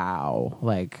 wow.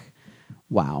 Like,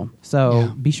 wow.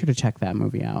 So be sure to check that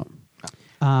movie out.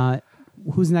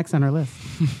 Who's next on our list?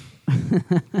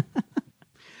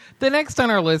 The next on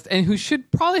our list, and who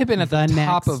should probably have been at the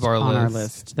top of our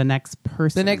list. The next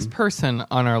person. The next person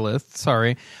on our list,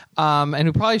 sorry. And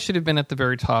who probably should have been at the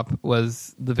very top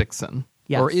was the Vixen.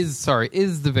 Yes. Or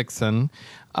is the Vixen.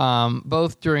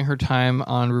 Both during her time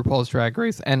on RuPaul's Drag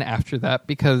Race and after that,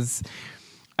 because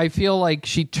I feel like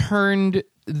she turned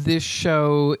this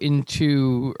show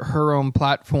into her own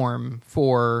platform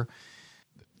for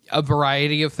a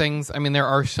variety of things. I mean, there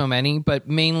are so many, but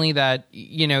mainly that,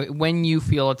 when you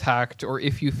feel attacked or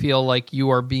if you feel like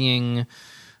you are being,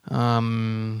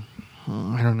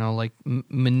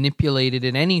 manipulated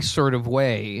in any sort of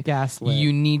way. Gaslit.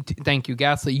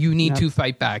 Gaslit. You need to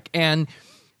fight back. And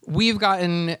we've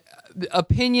gotten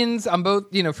opinions on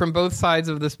both, from both sides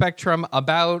of the spectrum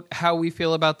about how we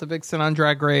feel about the Vixen on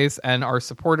Drag Race and our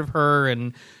support of her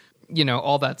and,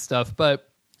 all that stuff. But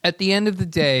at the end of the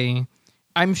day,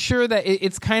 I'm sure that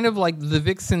it's kind of like the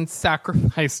vixen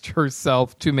sacrificed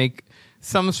herself to make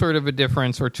some sort of a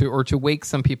difference or to wake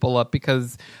some people up,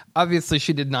 because obviously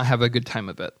she did not have a good time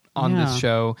of it on this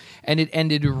show, and it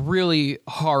ended really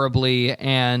horribly,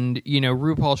 and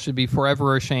RuPaul should be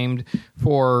forever ashamed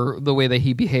for the way that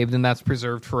he behaved, and that's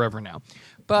preserved forever now.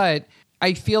 But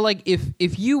I feel like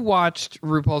if you watched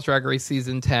RuPaul's Drag Race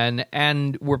season 10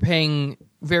 and were paying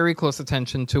very close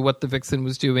attention to what the vixen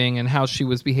was doing and how she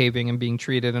was behaving and being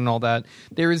treated and all that,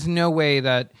 there is no way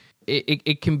that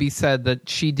it can be said that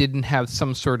she didn't have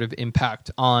some sort of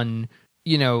impact on,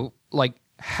 like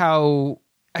how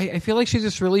I feel like she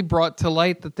just really brought to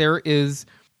light that there is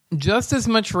just as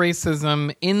much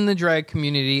racism in the drag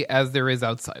community as there is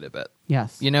outside of it.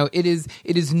 Yes. It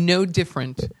is no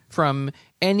different from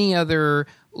any other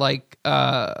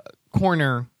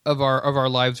corner of our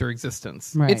lives or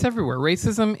existence. Right. It's everywhere.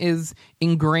 Racism is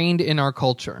ingrained in our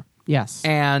culture. Yes.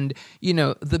 And,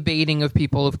 the baiting of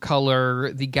people of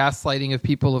color, the gaslighting of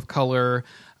people of color,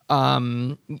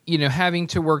 having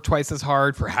to work twice as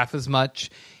hard for half as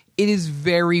much. It is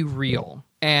very real.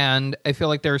 And I feel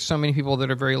like there are so many people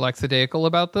that are very lackadaisical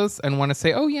about this and want to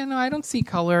say, oh, yeah, no, I don't see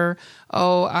color.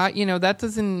 Oh, that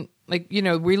doesn't,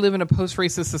 we live in a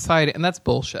post-racist society, and that's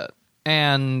bullshit.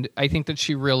 And I think that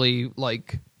she really,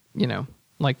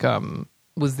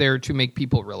 was there to make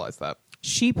people realize that.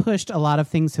 She pushed a lot of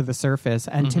things to the surface.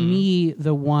 And to me,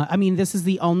 this is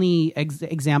the only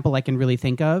example I can really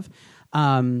think of.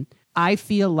 I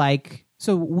feel like,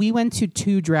 so we went to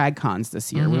 2 drag cons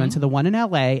this year. We went to the one in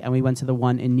LA and we went to the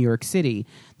one in New York City.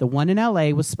 The one in LA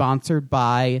was sponsored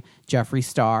by Jeffree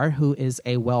Star, who is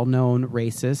a well-known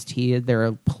racist. There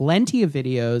are plenty of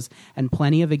videos and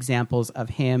plenty of examples of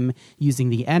him using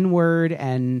the N-word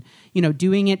and,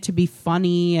 doing it to be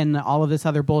funny and all of this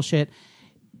other bullshit.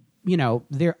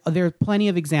 There are plenty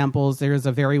of examples. There's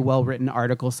a very well-written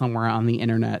article somewhere on the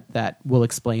internet that will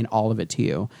explain all of it to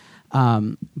you.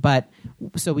 But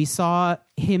so we saw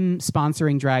him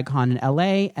sponsoring DragCon in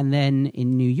LA, and then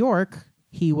in New York,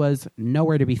 he was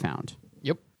nowhere to be found.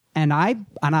 Yep. And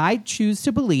I choose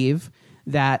to believe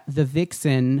that the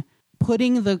vixen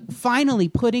seeing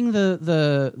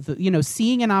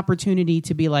an opportunity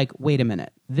to be like, wait a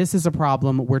minute, this is a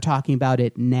problem. We're talking about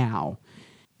it now.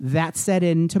 That set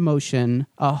into motion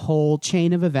a whole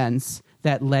chain of events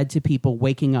that led to people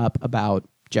waking up about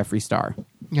Jeffree Star.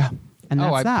 Yeah. And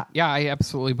that's that. Yeah, I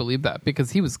absolutely believe that, because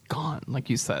he was gone, like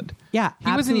you said. Yeah. He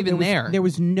wasn't even there. There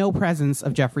was no presence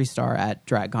of Jeffree Star at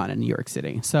DragCon in New York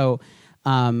City. So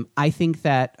I think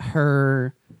that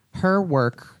her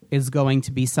work is going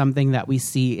to be something that we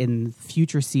see in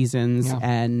future seasons. Yeah.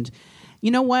 And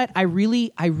you know what? I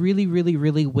really, really,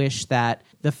 really wish that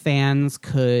the fans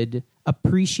could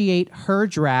appreciate her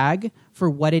drag for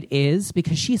what it is,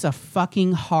 because she's a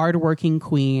fucking hardworking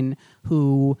queen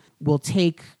who will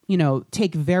take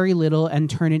very little and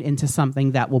turn it into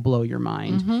something that will blow your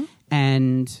mind.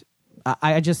 And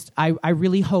I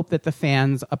really hope that the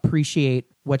fans appreciate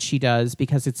what she does,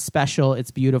 because it's special,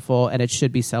 it's beautiful, and it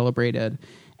should be celebrated.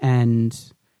 And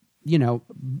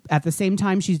at the same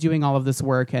time she's doing all of this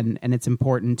work, and it's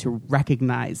important to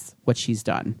recognize what she's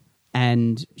done.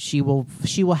 And she will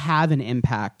have an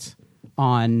impact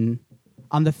on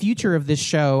the future of this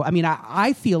show. I mean,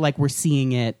 I feel like we're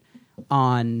seeing it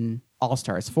on All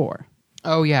Stars 4.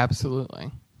 Oh yeah, absolutely.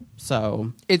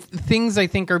 So things I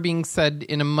think are being said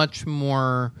in a much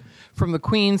more, from the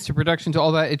queens to production to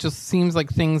all that. It just seems like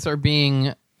things are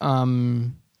being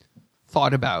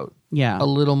thought about, a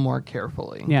little more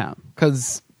carefully. Yeah,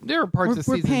 because there are parts of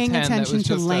season 10 we're paying attention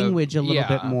to language a little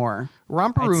bit more.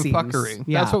 Romper room fuckery.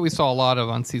 Yeah. That's what we saw a lot of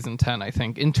on season 10, I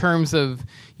think, in terms of,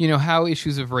 how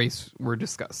issues of race were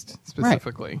discussed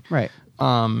specifically. Right.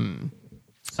 And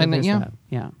then,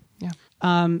 yeah.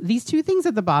 These 2 things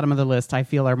at the bottom of the list, I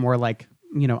feel, are more like,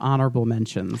 honorable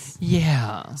mentions.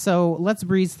 Yeah. So let's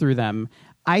breeze through them.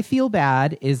 I Feel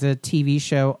Bad is a TV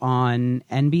show on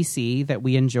NBC that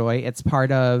we enjoy. It's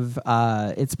part of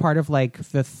like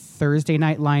the Thursday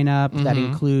night lineup that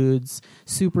includes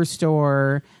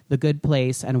Superstore, The Good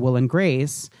Place, and Will and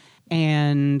Grace.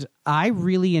 And I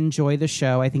really enjoy the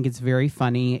show. I think it's very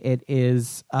funny. It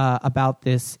is about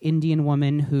this Indian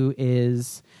woman who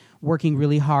is working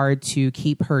really hard to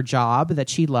keep her job that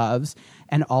she loves,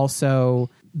 and also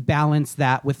balance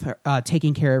that with her,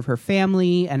 taking care of her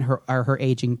family and her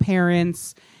aging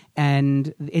parents.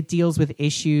 And it deals with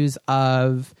issues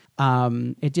of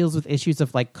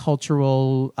like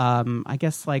cultural, I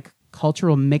guess, like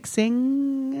cultural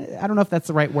mixing. I don't know if that's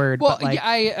the right word. Well, but like,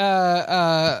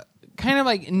 kind of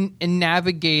like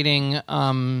navigating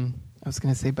I was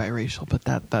going to say biracial, but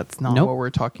that's not Nope. what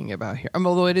we're talking about here.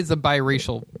 Although it is a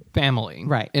biracial family,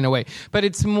 Right. in a way, but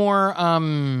it's more.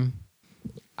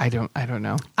 I don't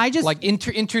know. I just like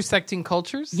intersecting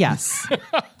cultures. Yes.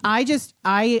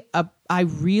 I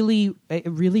really,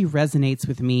 it really resonates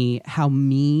with me how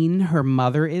mean her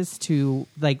mother is to,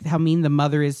 like, how mean the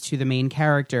mother is to the main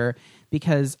character,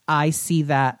 because I see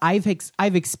that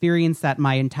I've experienced that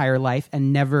my entire life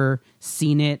and never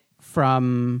seen it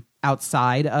from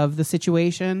outside of the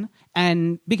situation.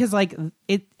 And because like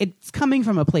it's coming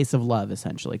from a place of love,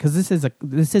 essentially, because this is a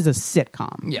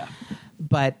sitcom. Yeah.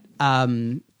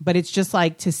 But it's just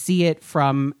like, to see it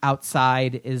from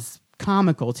outside is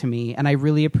comical to me, and I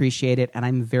really appreciate it, and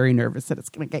I'm very nervous that it's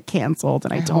going to get canceled,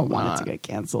 and I don't want it to get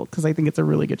canceled because I think it's a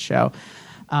really good show.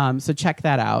 So check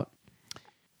that out.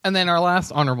 And then our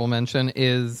last honorable mention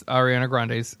is Ariana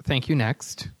Grande's "Thank You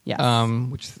Next," Yes.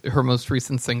 Which is her most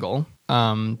recent single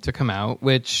to come out,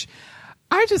 which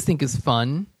I just think is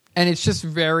fun, and it's just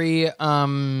very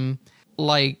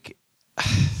like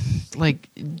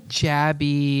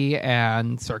jabby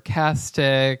and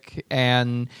sarcastic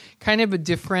and kind of a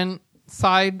different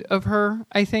side of her,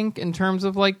 I think, in terms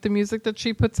of like the music that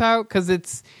she puts out, because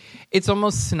it's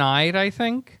almost snide, I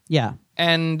think. Yeah.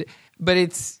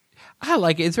 But I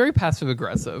like it. It's very passive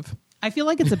aggressive. I feel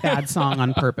like it's a bad song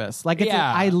on purpose. Like,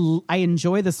 I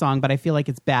enjoy the song, but I feel like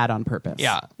it's bad on purpose.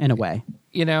 Yeah. In a way.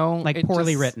 You know, Like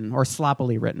poorly written or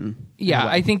sloppily written. Yeah,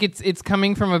 I think it's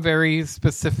coming from a very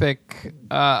specific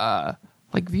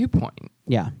like viewpoint.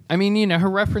 Yeah. I mean, you know, her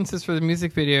references for the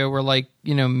music video were like,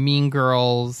 you know, Mean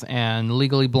Girls and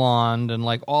Legally Blonde and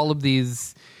like all of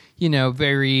these, you know,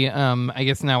 very I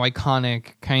guess now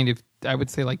iconic kind of, I would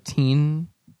say, like teen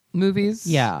movies,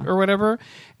 Yeah. or whatever,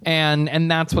 and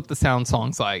that's what the sounds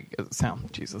like. That's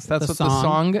what the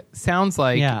song sounds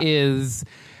like. Yeah. Is,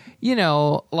 you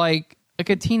know, like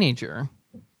a teenager,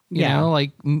 you know,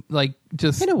 like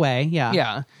just In a way, yeah.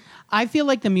 yeah. I feel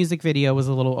like the music video was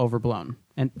a little overblown,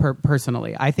 and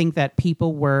personally, I think that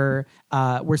people were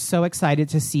so excited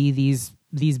to see these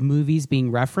movies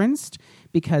being referenced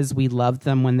because we loved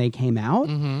them when they came out,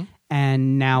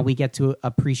 and now we get to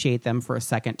appreciate them for a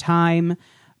second time.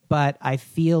 But I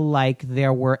feel like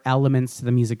there were elements to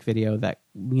the music video that,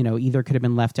 you know, either could have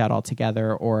been left out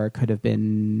altogether or could have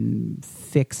been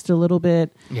fixed a little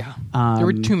bit. Yeah, there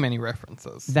were too many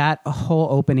references. That whole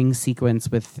opening sequence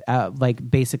with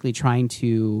like basically trying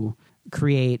to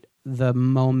create the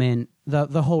moment,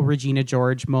 the whole Regina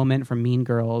George moment from Mean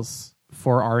Girls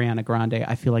for Ariana Grande,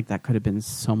 I feel like that could have been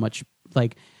so much,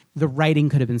 like the writing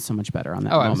could have been so much better on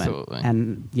that moment. Absolutely.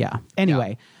 And yeah,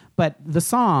 anyway, but the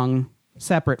song,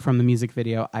 separate from the music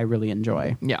video, I really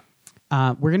enjoy. Yeah.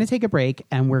 We're going to take a break,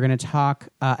 and we're going to talk,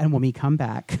 and when we come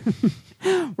back,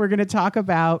 we're going to talk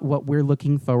about what we're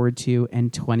looking forward to in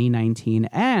 2019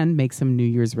 and make some New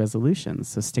Year's resolutions.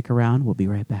 So stick around. We'll be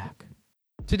right back.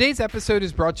 Today's episode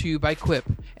is brought to you by Quip,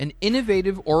 an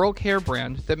innovative oral care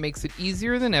brand that makes it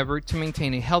easier than ever to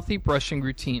maintain a healthy brushing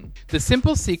routine. The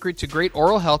simple secret to great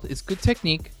oral health is good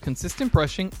technique, consistent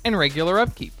brushing, and regular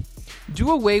upkeep.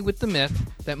 Do away with the myth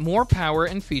that more power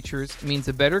and features means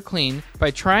a better clean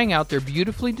by trying out their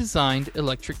beautifully designed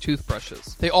electric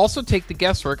toothbrushes. They also take the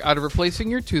guesswork out of replacing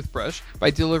your toothbrush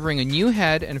by delivering a new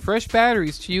head and fresh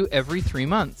batteries to you every 3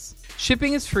 months.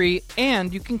 Shipping is free,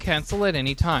 and you can cancel at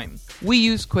any time. We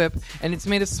use Quip, and it's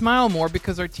made us smile more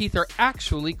because our teeth are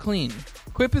actually clean.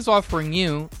 Quip is offering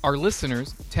you, our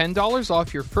listeners, $10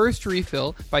 off your first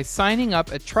refill by signing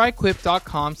up at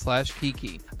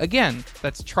tryquip.com/Kiki. Again,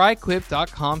 that's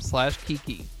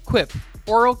tryquip.com/Kiki. Quip,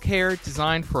 oral care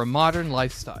designed for a modern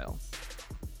lifestyle.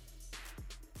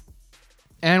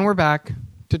 And we're back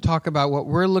to talk about what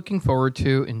we're looking forward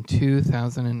to in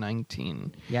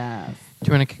 2019. Yes.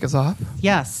 Do you want to kick us off?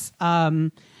 Yes.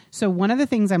 So one of the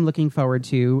things I'm looking forward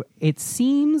to, it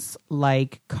seems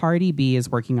like Cardi B is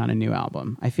working on a new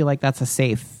album. I feel like that's a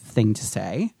safe thing to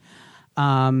say.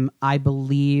 I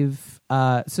believe,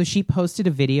 so she posted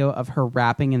a video of her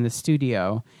rapping in the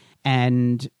studio,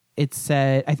 and it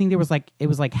said, I think it was like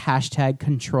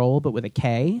 #control, but with a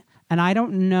K. And I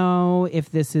don't know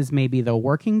if this is maybe the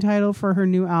working title for her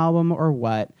new album or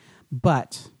what,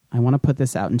 but I want to put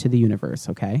this out into the universe,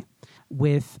 okay?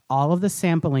 With all of the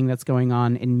sampling that's going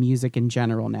on in music in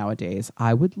general nowadays,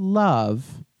 I would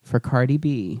love for Cardi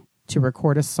B to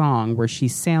record a song where she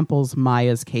samples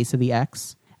Maya's Case of the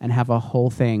X and have a whole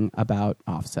thing about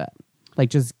Offset. Like,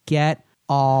 just get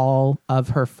all of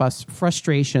her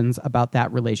frustrations about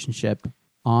that relationship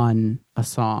on a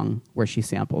song where she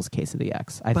samples Case of the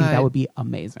X. I think that would be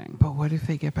amazing. But what if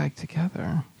they get back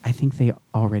together? I think they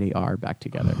already are back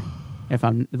together. If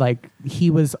I'm like,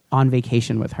 he was on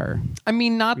vacation with her. I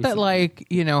mean, not that like,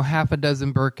 half a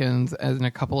dozen Birkins and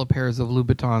a couple of pairs of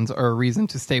Louboutins are a reason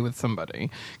to stay with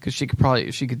somebody, because she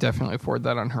could definitely afford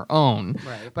that on her own.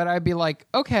 Right. But I'd be like,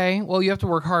 okay, well, you have to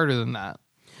work harder than that.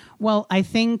 Well, I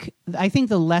think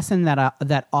the lesson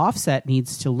that Offset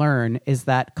needs to learn is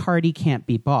that Cardi can't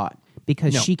be bought,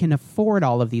 because she can afford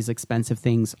all of these expensive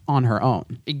things on her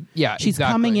own. Yeah, she's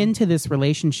coming into this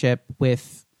relationship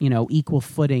with equal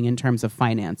footing in terms of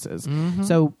finances. Mm-hmm.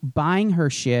 So buying her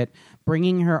shit,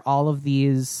 bringing her all of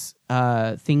these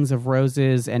things of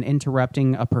roses, and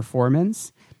interrupting a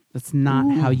performance, that's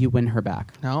not how you win her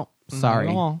back. No, sorry.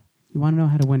 Not at all. You want to know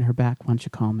how to win her back? Why don't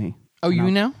you call me? Oh,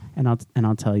 know? And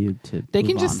I'll tell you to. They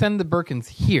can just send the Birkins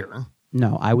here.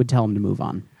 No, I would tell him to move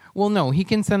on. Well, no, he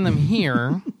can send them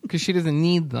here because she doesn't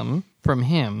need them from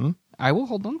him. I will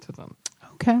hold on to them.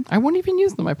 Okay. I won't even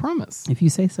use them, I promise. If you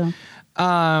say so.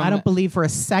 I don't believe for a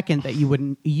second that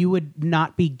you would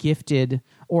not be gifted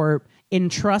or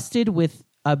entrusted with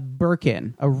a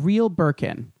Birkin, a real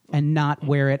Birkin, and not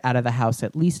wear it out of the house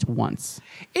at least once.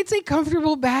 It's a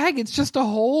comfortable bag. It's just a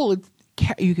hole.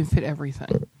 You can fit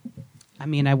everything. I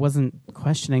mean, I wasn't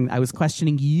questioning. I was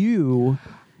questioning you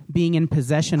being in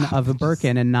possession of a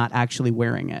Birkin and not actually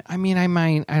wearing it. I mean, I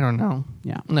might. I don't know.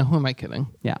 Yeah. No, who am I kidding?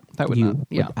 Yeah. That would you not.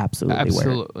 Yeah. Would absolutely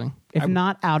wear it. If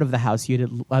not out of the house,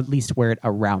 you'd at least wear it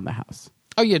around the house.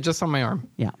 Oh, yeah. Just on my arm.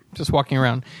 Yeah. Just walking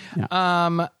around.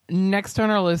 Yeah. Next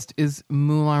on our list is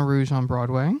Moulin Rouge on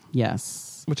Broadway.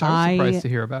 Yes. Which I was surprised to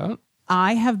hear about.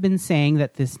 I have been saying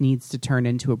that this needs to turn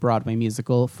into a Broadway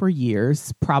musical for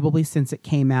years, probably since it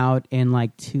came out in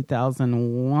like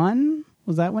 2001.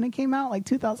 Was that when it came out? Like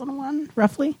 2001,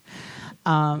 roughly?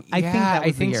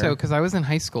 I think so, because I was in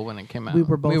high school when it came out. We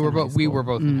were both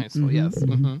in high school, yes.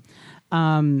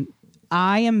 Mm-hmm.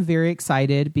 I am very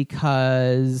excited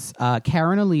because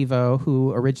Karen Olivo,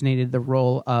 who originated the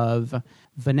role of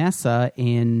Vanessa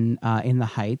in The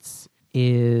Heights,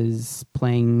 is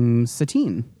playing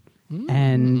Satine.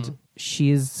 And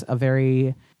she's a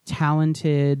very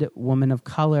talented woman of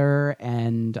color,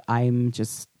 and I'm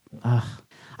just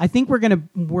I think we're gonna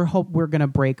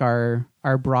break our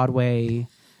Broadway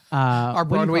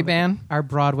ban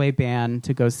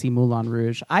to go see Moulin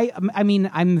Rouge. I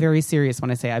mean, I'm very serious when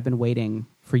I say I've been waiting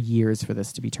for years for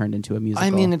this to be turned into a musical. I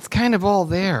mean, it's kind of all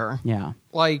there. Yeah,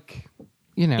 like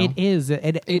it is.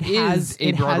 It is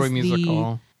a Broadway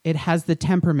musical. It has the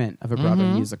temperament of a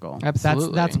Broadway musical.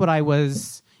 Absolutely. That's what I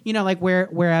was, like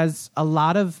whereas a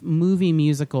lot of movie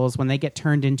musicals, when they get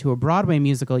turned into a Broadway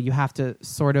musical, you have to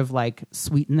sort of like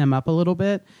sweeten them up a little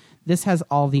bit. This has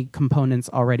all the components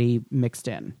already mixed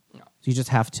in. So you just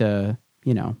have to,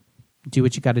 do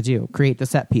what you got to do. Create the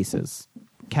set pieces.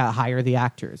 Hire the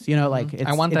actors. It's,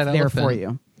 I want that there elephant. For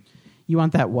you. You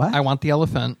want that what? I want the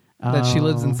elephant that she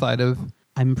lives inside of.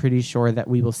 I'm pretty sure that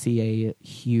we will see a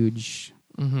huge...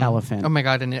 elephant. Oh my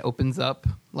god! And it opens up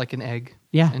like an egg.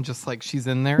 Yeah, and just like she's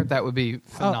in there, that would be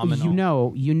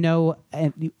phenomenal.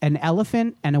 An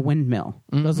elephant and a windmill.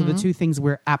 Those are the two things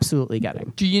we're absolutely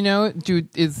getting. Do you know?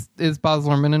 Is Baz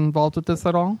Luhrmann involved with this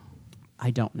at all? I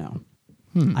don't know.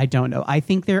 I don't know. I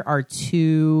think there are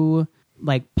two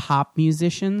like pop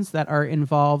musicians that are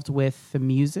involved with the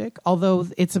music. Although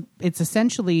it's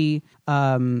essentially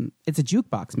it's a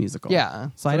jukebox musical. Yeah.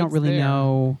 So I don't really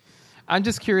know. I'm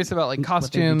just curious about like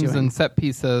costumes and set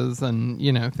pieces, and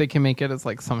if they can make it as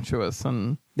like sumptuous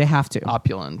and they have to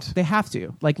opulent. They have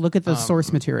to look at the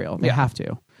source material. They have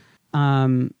to.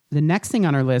 The next thing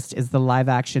on our list is the live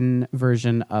action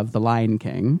version of The Lion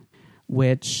King,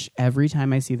 which every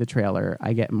time I see the trailer,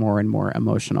 I get more and more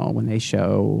emotional when they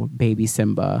show baby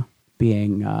Simba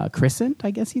being christened.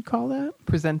 I guess you'd call that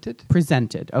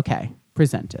presented. Okay,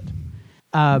 presented.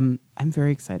 I'm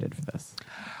very excited for this.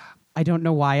 I don't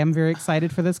know why I'm very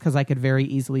excited for this, because I could very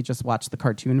easily just watch the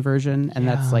cartoon version, and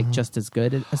that's like just as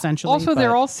good, essentially. Also,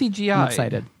 they're all CGI. I'm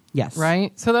excited. Yes.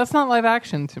 Right? So that's not live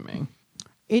action to me.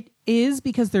 It is,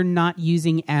 because they're not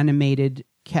using animated...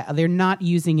 they're not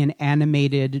using an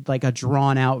animated, like a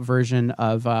drawn-out version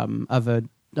of a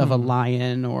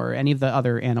lion or any of the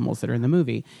other animals that are in the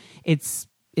movie. It's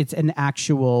an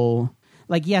actual...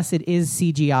 Like, yes, it is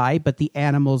CGI, but the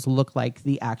animals look like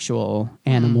the actual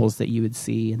animals that you would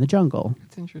see in the jungle.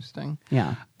 It's interesting.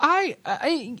 Yeah. I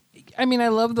mean, I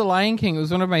love The Lion King. It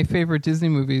was one of my favorite Disney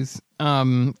movies,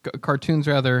 cartoons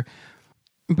rather.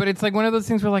 But it's like one of those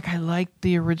things where like I liked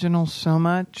the original so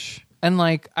much, and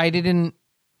like I didn't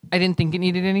think it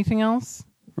needed anything else.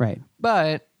 Right.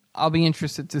 But I'll be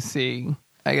interested to see,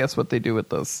 I guess, what they do with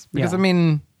this, because Yeah. I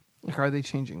mean, Like, are they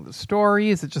changing the story?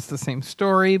 Is it just the same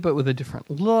story but with a different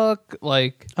look?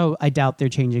 Like, Oh, I doubt they're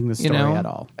changing the story at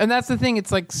all. And that's the thing.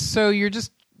 It's like, so you're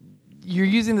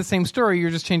using the same story. You're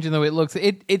just changing the way it looks.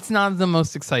 It's not the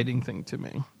most exciting thing to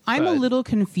me. I'm a little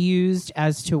confused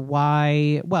as to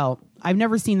why. Well, I've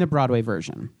never seen the Broadway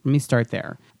version. Let me start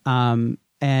there. And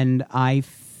I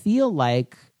feel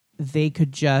like they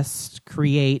could just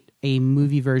create a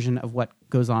movie version of what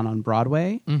goes on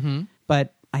Broadway. Mm-hmm.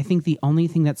 But I think the only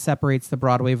thing that separates the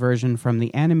Broadway version from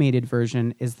the animated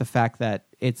version is the fact that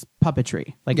it's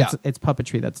puppetry. Like it's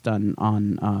puppetry that's done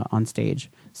on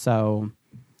stage. So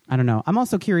I don't know. I'm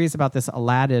also curious about this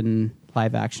Aladdin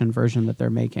live action version that they're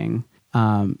making.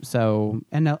 Aladdin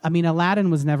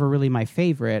was never really my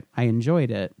favorite. I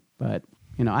enjoyed it, but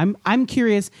I'm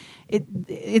curious.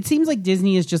 It seems like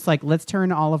Disney is just like, let's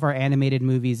turn all of our animated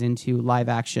movies into live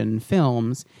action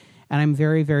films. And I'm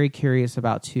very, very curious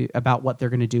about what they're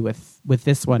going to do with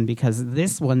this one, because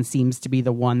this one seems to be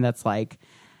the one that's like,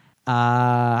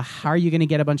 how are you going to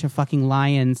get a bunch of fucking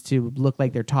lions to look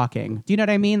like they're talking? Do you know what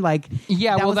I mean? Like, that's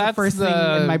the first thing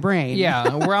in my brain.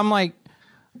 Yeah, where I'm like,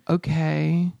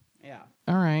 okay, yeah,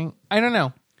 all right, I don't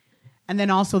know. And then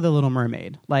also The Little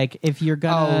Mermaid. Like, if you're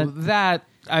gonna, that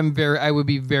I would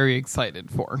be very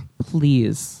excited for.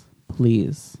 Please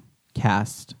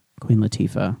cast Queen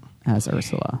Latifah as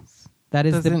Ursula. That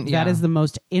is the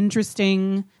most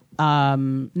interesting,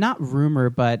 not rumor,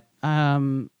 but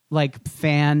like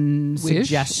fan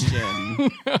suggestion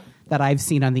that I've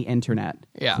seen on the internet.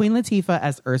 Yeah. Queen Latifah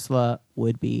as Ursula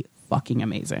would be fucking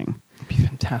amazing. It'd be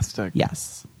fantastic.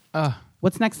 Yes.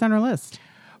 What's next on our list?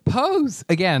 Pose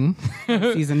again.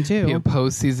 Season 2. Yeah,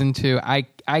 Pose season 2. I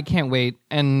can't wait.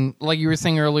 And like you were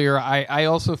saying earlier, I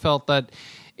also felt that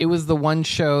it was the one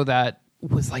show that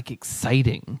was like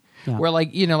exciting. Yeah. Where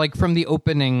like from the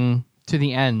opening to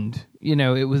the end,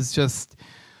 it was just.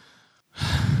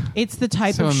 It's the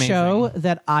type of amazing show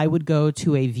that I would go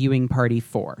to a viewing party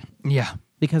for. Yeah.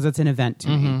 Because it's an event to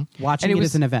me. Watching it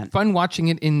is an event. Fun watching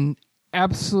it in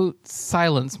absolute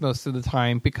silence most of the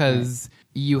time, because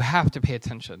you have to pay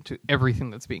attention to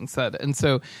everything that's being said. And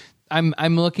so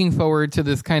I'm looking forward to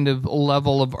this kind of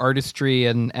level of artistry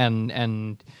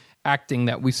and acting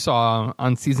that we saw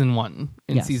on season 1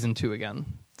 in season 2 again.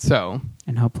 So,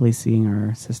 and hopefully seeing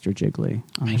our sister Jiggly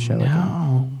on the show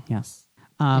again. Yes.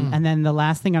 And then the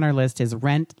last thing on our list is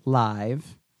Rent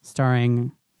Live,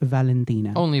 starring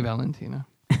Valentina. Only Valentina.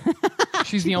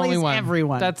 She's the only one.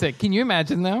 Everyone. That's it. Can you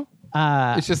imagine though?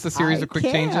 It's just a series of quick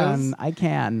changes. I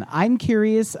can. I'm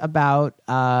curious about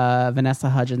Vanessa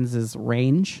Hudgens'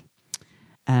 range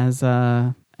as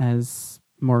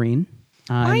Maureen.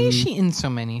 Why is she in so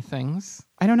many things?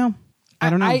 I don't know. She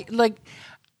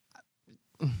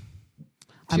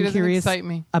I'm curious excite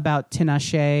me. about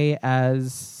Tinashe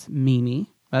as Mimi.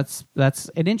 That's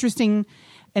an interesting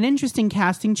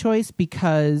casting choice,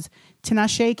 because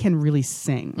Tinashe can really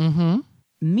sing. Mm-hmm.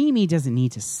 Mimi doesn't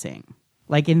need to sing.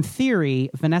 Like, in theory,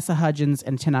 Vanessa Hudgens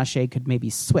and Tinashe could maybe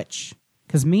switch,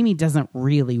 because Mimi doesn't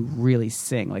really, really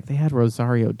sing. Like, they had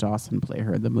Rosario Dawson play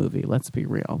her in the movie. Let's be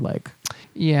real. Like,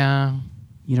 yeah,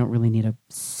 you don't really need a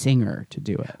singer to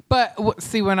do it. But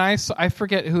see, when I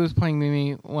forget who was playing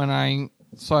Mimi when I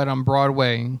saw it on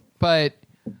Broadway, but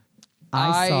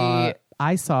I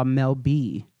saw Mel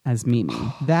B as Mimi.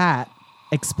 That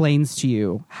explains to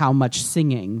you how much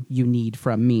singing you need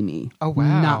from Mimi. Oh,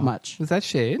 wow. Not much. Was that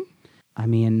shade? I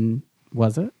mean,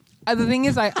 was it? The thing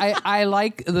is, I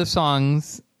like the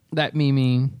songs that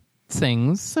Mimi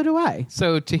sings. So do I.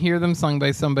 So to hear them sung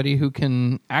by somebody who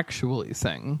can actually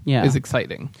sing is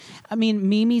exciting. I mean,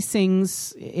 Mimi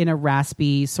sings in a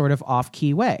raspy, sort of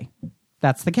off-key way.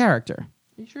 That's the character.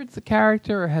 Are you sure it's the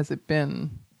character, or has it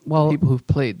been the people who've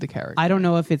played the character? I don't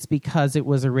know if it's because it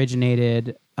was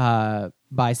originated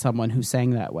by someone who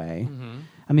sang that way. Mm-hmm.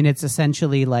 I mean, it's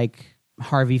essentially like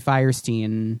Harvey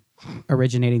Fierstein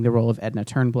originating the role of Edna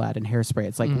Turnblad in Hairspray.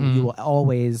 It's like you will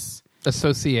always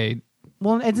associate.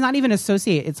 Well, it's not even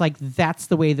associate. It's like that's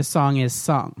the way the song is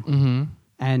sung. Mm-hmm.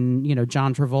 And,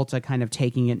 John Travolta kind of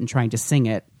taking it and trying to sing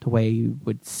it the way you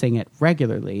would sing it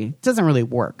regularly. It doesn't really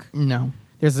work. No.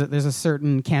 There's a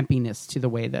certain campiness to the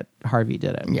way that Harvey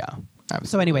did it. Yeah. Absolutely.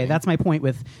 So anyway, that's my point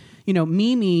with,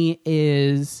 Mimi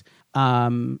is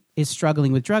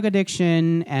struggling with drug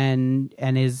addiction and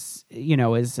is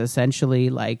essentially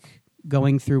like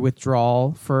going through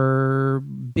withdrawal for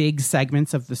big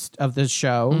segments of the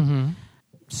show. Mm-hmm.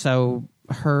 So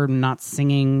her not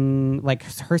singing, like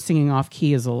her singing off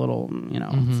key is a little,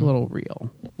 it's a little real,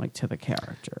 like to the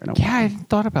character. Yeah, I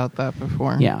thought about that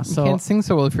before. Yeah, so you can't sing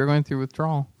so well if you're going through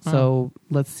withdrawal. So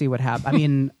let's see what happens. I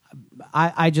mean,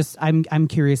 I'm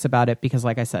curious about it because,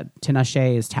 like I said,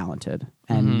 Tinashe is talented,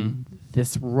 and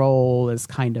this role is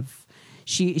kind of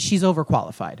she's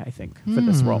overqualified, I think, for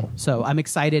this role. So I'm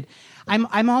excited.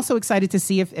 I'm also excited to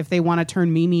see if they want to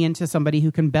turn Mimi into somebody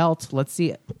who can belt. Let's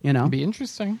see it. It'd be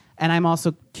interesting. And I'm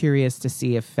also curious to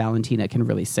see if Valentina can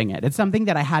really sing it. It's something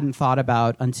that I hadn't thought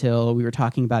about until we were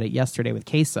talking about it yesterday with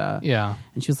Kesa. Yeah,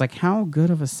 and she was like, "How good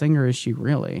of a singer is she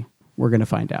really?" We're gonna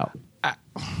find out.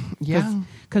 Yeah,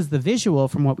 because the visual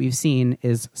from what we've seen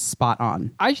is spot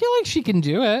on. I feel like she can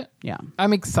do it. Yeah,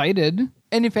 I'm excited,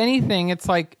 and if anything, it's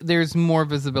like there's more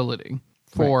visibility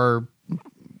for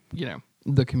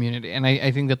the community, and I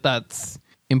think that's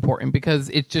important because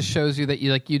it just shows you that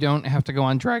you don't have to go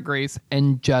on Drag Race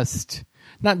and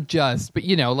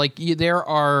there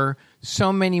are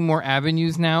so many more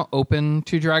avenues now open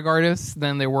to drag artists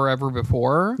than there were ever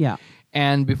before. Yeah.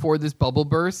 And before this bubble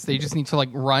burst, they just need to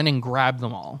run and grab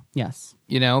them all. Yes.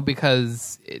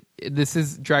 Because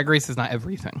Drag Race is not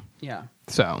everything. Yeah.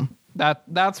 So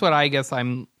that's what I guess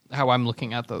how I'm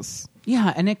looking at this.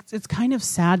 Yeah, and it's kind of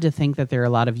sad to think that there are a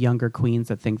lot of younger queens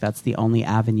that think that's the only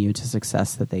avenue to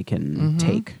success that they can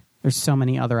take. There's so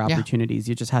many other opportunities.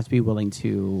 You just have to be willing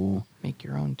to make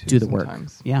your own too. Do the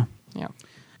sometimes. work. Yeah. Yeah.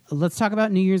 Let's talk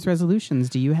about New Year's resolutions.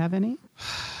 Do you have any?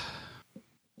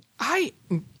 I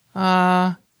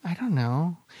don't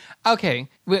know. Okay.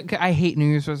 I hate New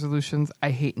Year's resolutions.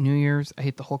 I hate New Year's. I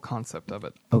hate the whole concept of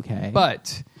it. Okay.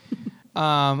 But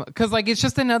because it's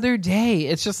just another day.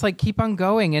 It's just keep on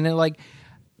going, and it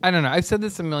I don't know. I've said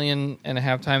this 1.5 million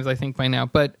times, I think, by now.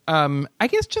 But I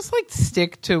guess just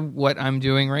stick to what I'm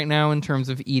doing right now in terms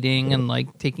of eating and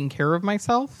taking care of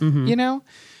myself.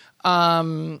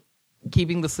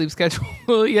 Keeping the sleep schedule.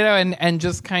 And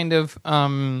just kind of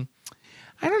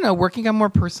I don't know, working on more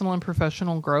personal and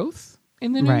professional growth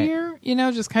in the new year.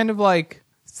 Just kind of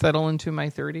settle into my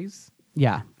 30s.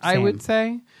 Yeah, same. I would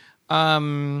say.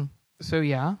 So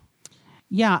yeah.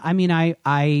 Yeah, I mean,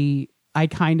 I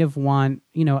kind of want,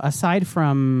 aside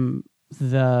from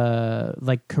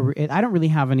the career, I don't really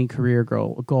have any career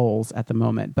goals at the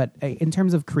moment, but in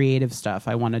terms of creative stuff,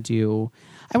 I want to do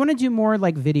more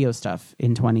video stuff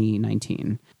in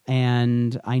 2019,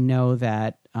 and I know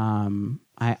that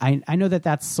I know that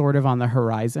that's sort of on the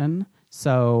horizon.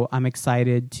 So I'm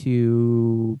excited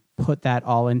to put that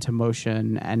all into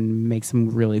motion and make some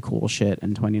really cool shit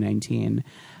in 2019.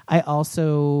 I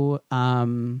also, I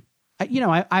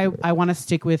want to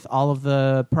stick with all of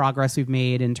the progress we've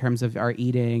made in terms of our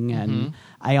eating. And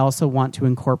I also want to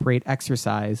incorporate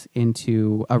exercise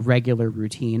into a regular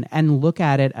routine and look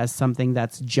at it as something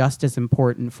that's just as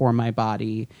important for my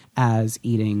body as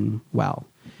eating well.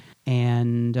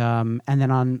 And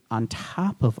then on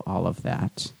top of all of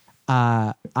that,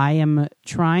 I am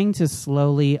trying to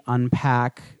slowly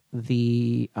unpack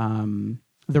the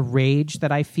rage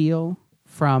that I feel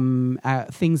from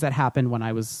things that happened when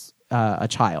I was a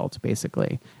child,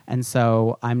 basically. And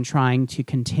so I'm trying to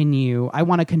continue. I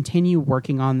want to continue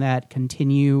working on that,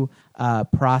 continue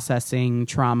processing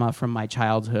trauma from my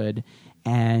childhood,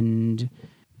 and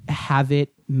have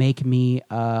it make me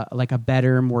a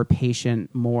better, more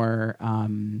patient, more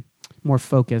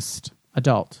focused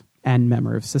adult and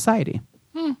member of society.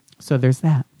 So there's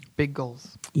that. Big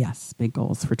goals. Yes, big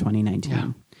goals for 2019.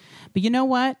 Yeah. But you know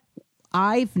what?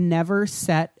 I've never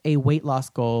set a weight loss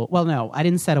goal. Well, no, I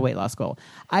didn't set a weight loss goal.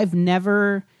 I've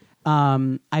never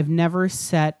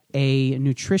set a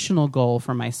nutritional goal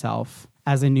for myself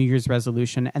as a New Year's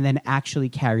resolution and then actually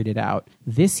carried it out.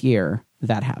 This year,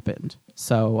 that happened.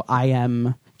 So I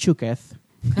am Chuketh,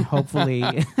 hopefully,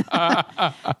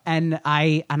 and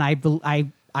I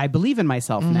believe in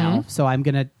myself now. So I'm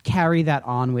going to carry that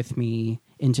on with me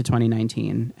into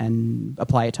 2019 and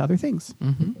apply it to other things.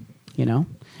 Yeah.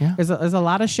 There's a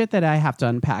lot of shit that I have to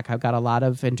unpack. I've got a lot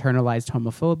of internalized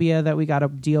homophobia that we got to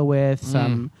deal with.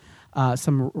 Some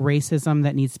racism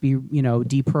that needs to be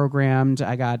deprogrammed.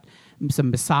 I got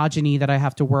some misogyny that I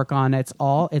have to work on. It's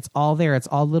all there. It's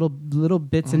all little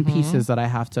bits and pieces that I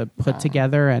have to put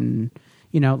together. And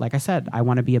like I said, I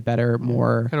want to be a better,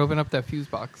 more Could open up that fuse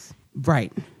box,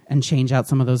 right, and change out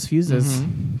some of those fuses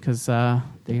because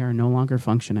they are no longer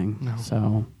functioning. No.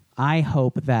 So I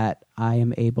hope that I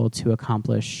am able to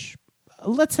accomplish.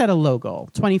 Let's set a low goal: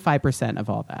 25% of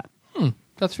all that.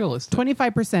 That's realistic.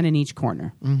 25% in each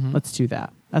corner. Let's do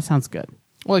that. That sounds good.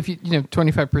 Well, if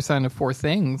 25% of 4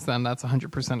 things, then that's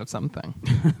 100% of something.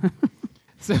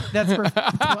 So that's for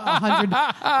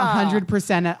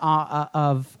 100%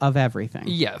 of everything.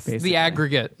 Yes, basically. the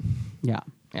aggregate. Yeah.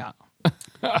 Yeah.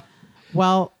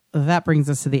 Well, that brings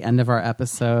us to the end of our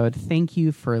episode. Thank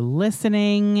you for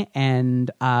listening, and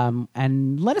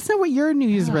let us know what your New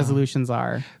Year's resolutions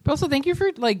are. But also, thank you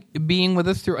for like being with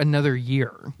us through another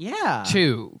year. Yeah,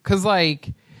 too, because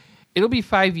like it'll be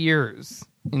 5 years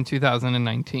in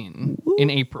 2019 in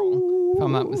April, if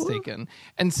I'm not mistaken,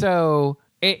 and so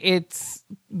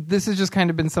this has just kind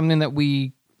of been something that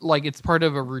we. Like it's part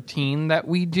of a routine that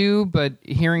we do, but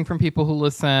hearing from people who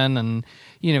listen and,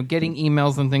 you know, getting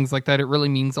emails and things like that, it really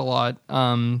means a lot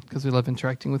because we love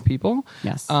interacting with people.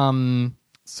 Yes.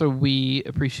 So we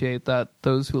appreciate that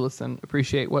those who listen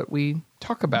appreciate what we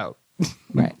talk about.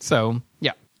 Right. So,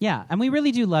 yeah. Yeah. And we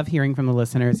really do love hearing from the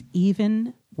listeners,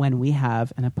 even when we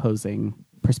have an opposing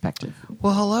perspective.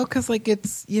 Well, hello, because like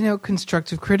it's, you know,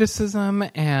 constructive criticism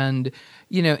and,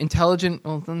 you know, intelligent,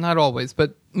 well, not always,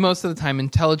 but most of the time,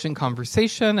 intelligent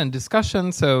conversation and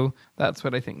discussion. So that's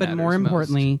what I think matters But more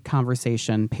importantly, most.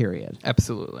 Conversation, period.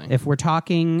 Absolutely. If we're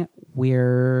talking, we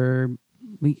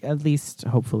at least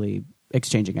hopefully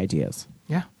exchanging ideas.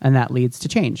 Yeah. And that leads to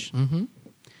change. Mm-hmm.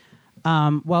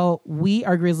 Well, we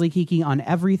are Grizzly Kiki on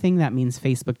everything. That means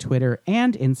Facebook, Twitter,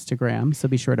 and Instagram. So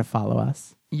be sure to follow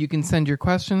us. You can send your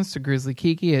questions to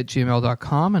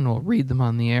grizzlykiki@gmail.com and we'll read them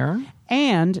on the air.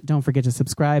 And don't forget to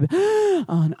subscribe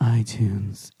on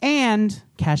iTunes and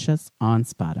catch us on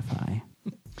Spotify.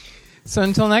 So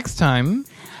until next time,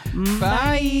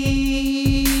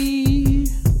 bye.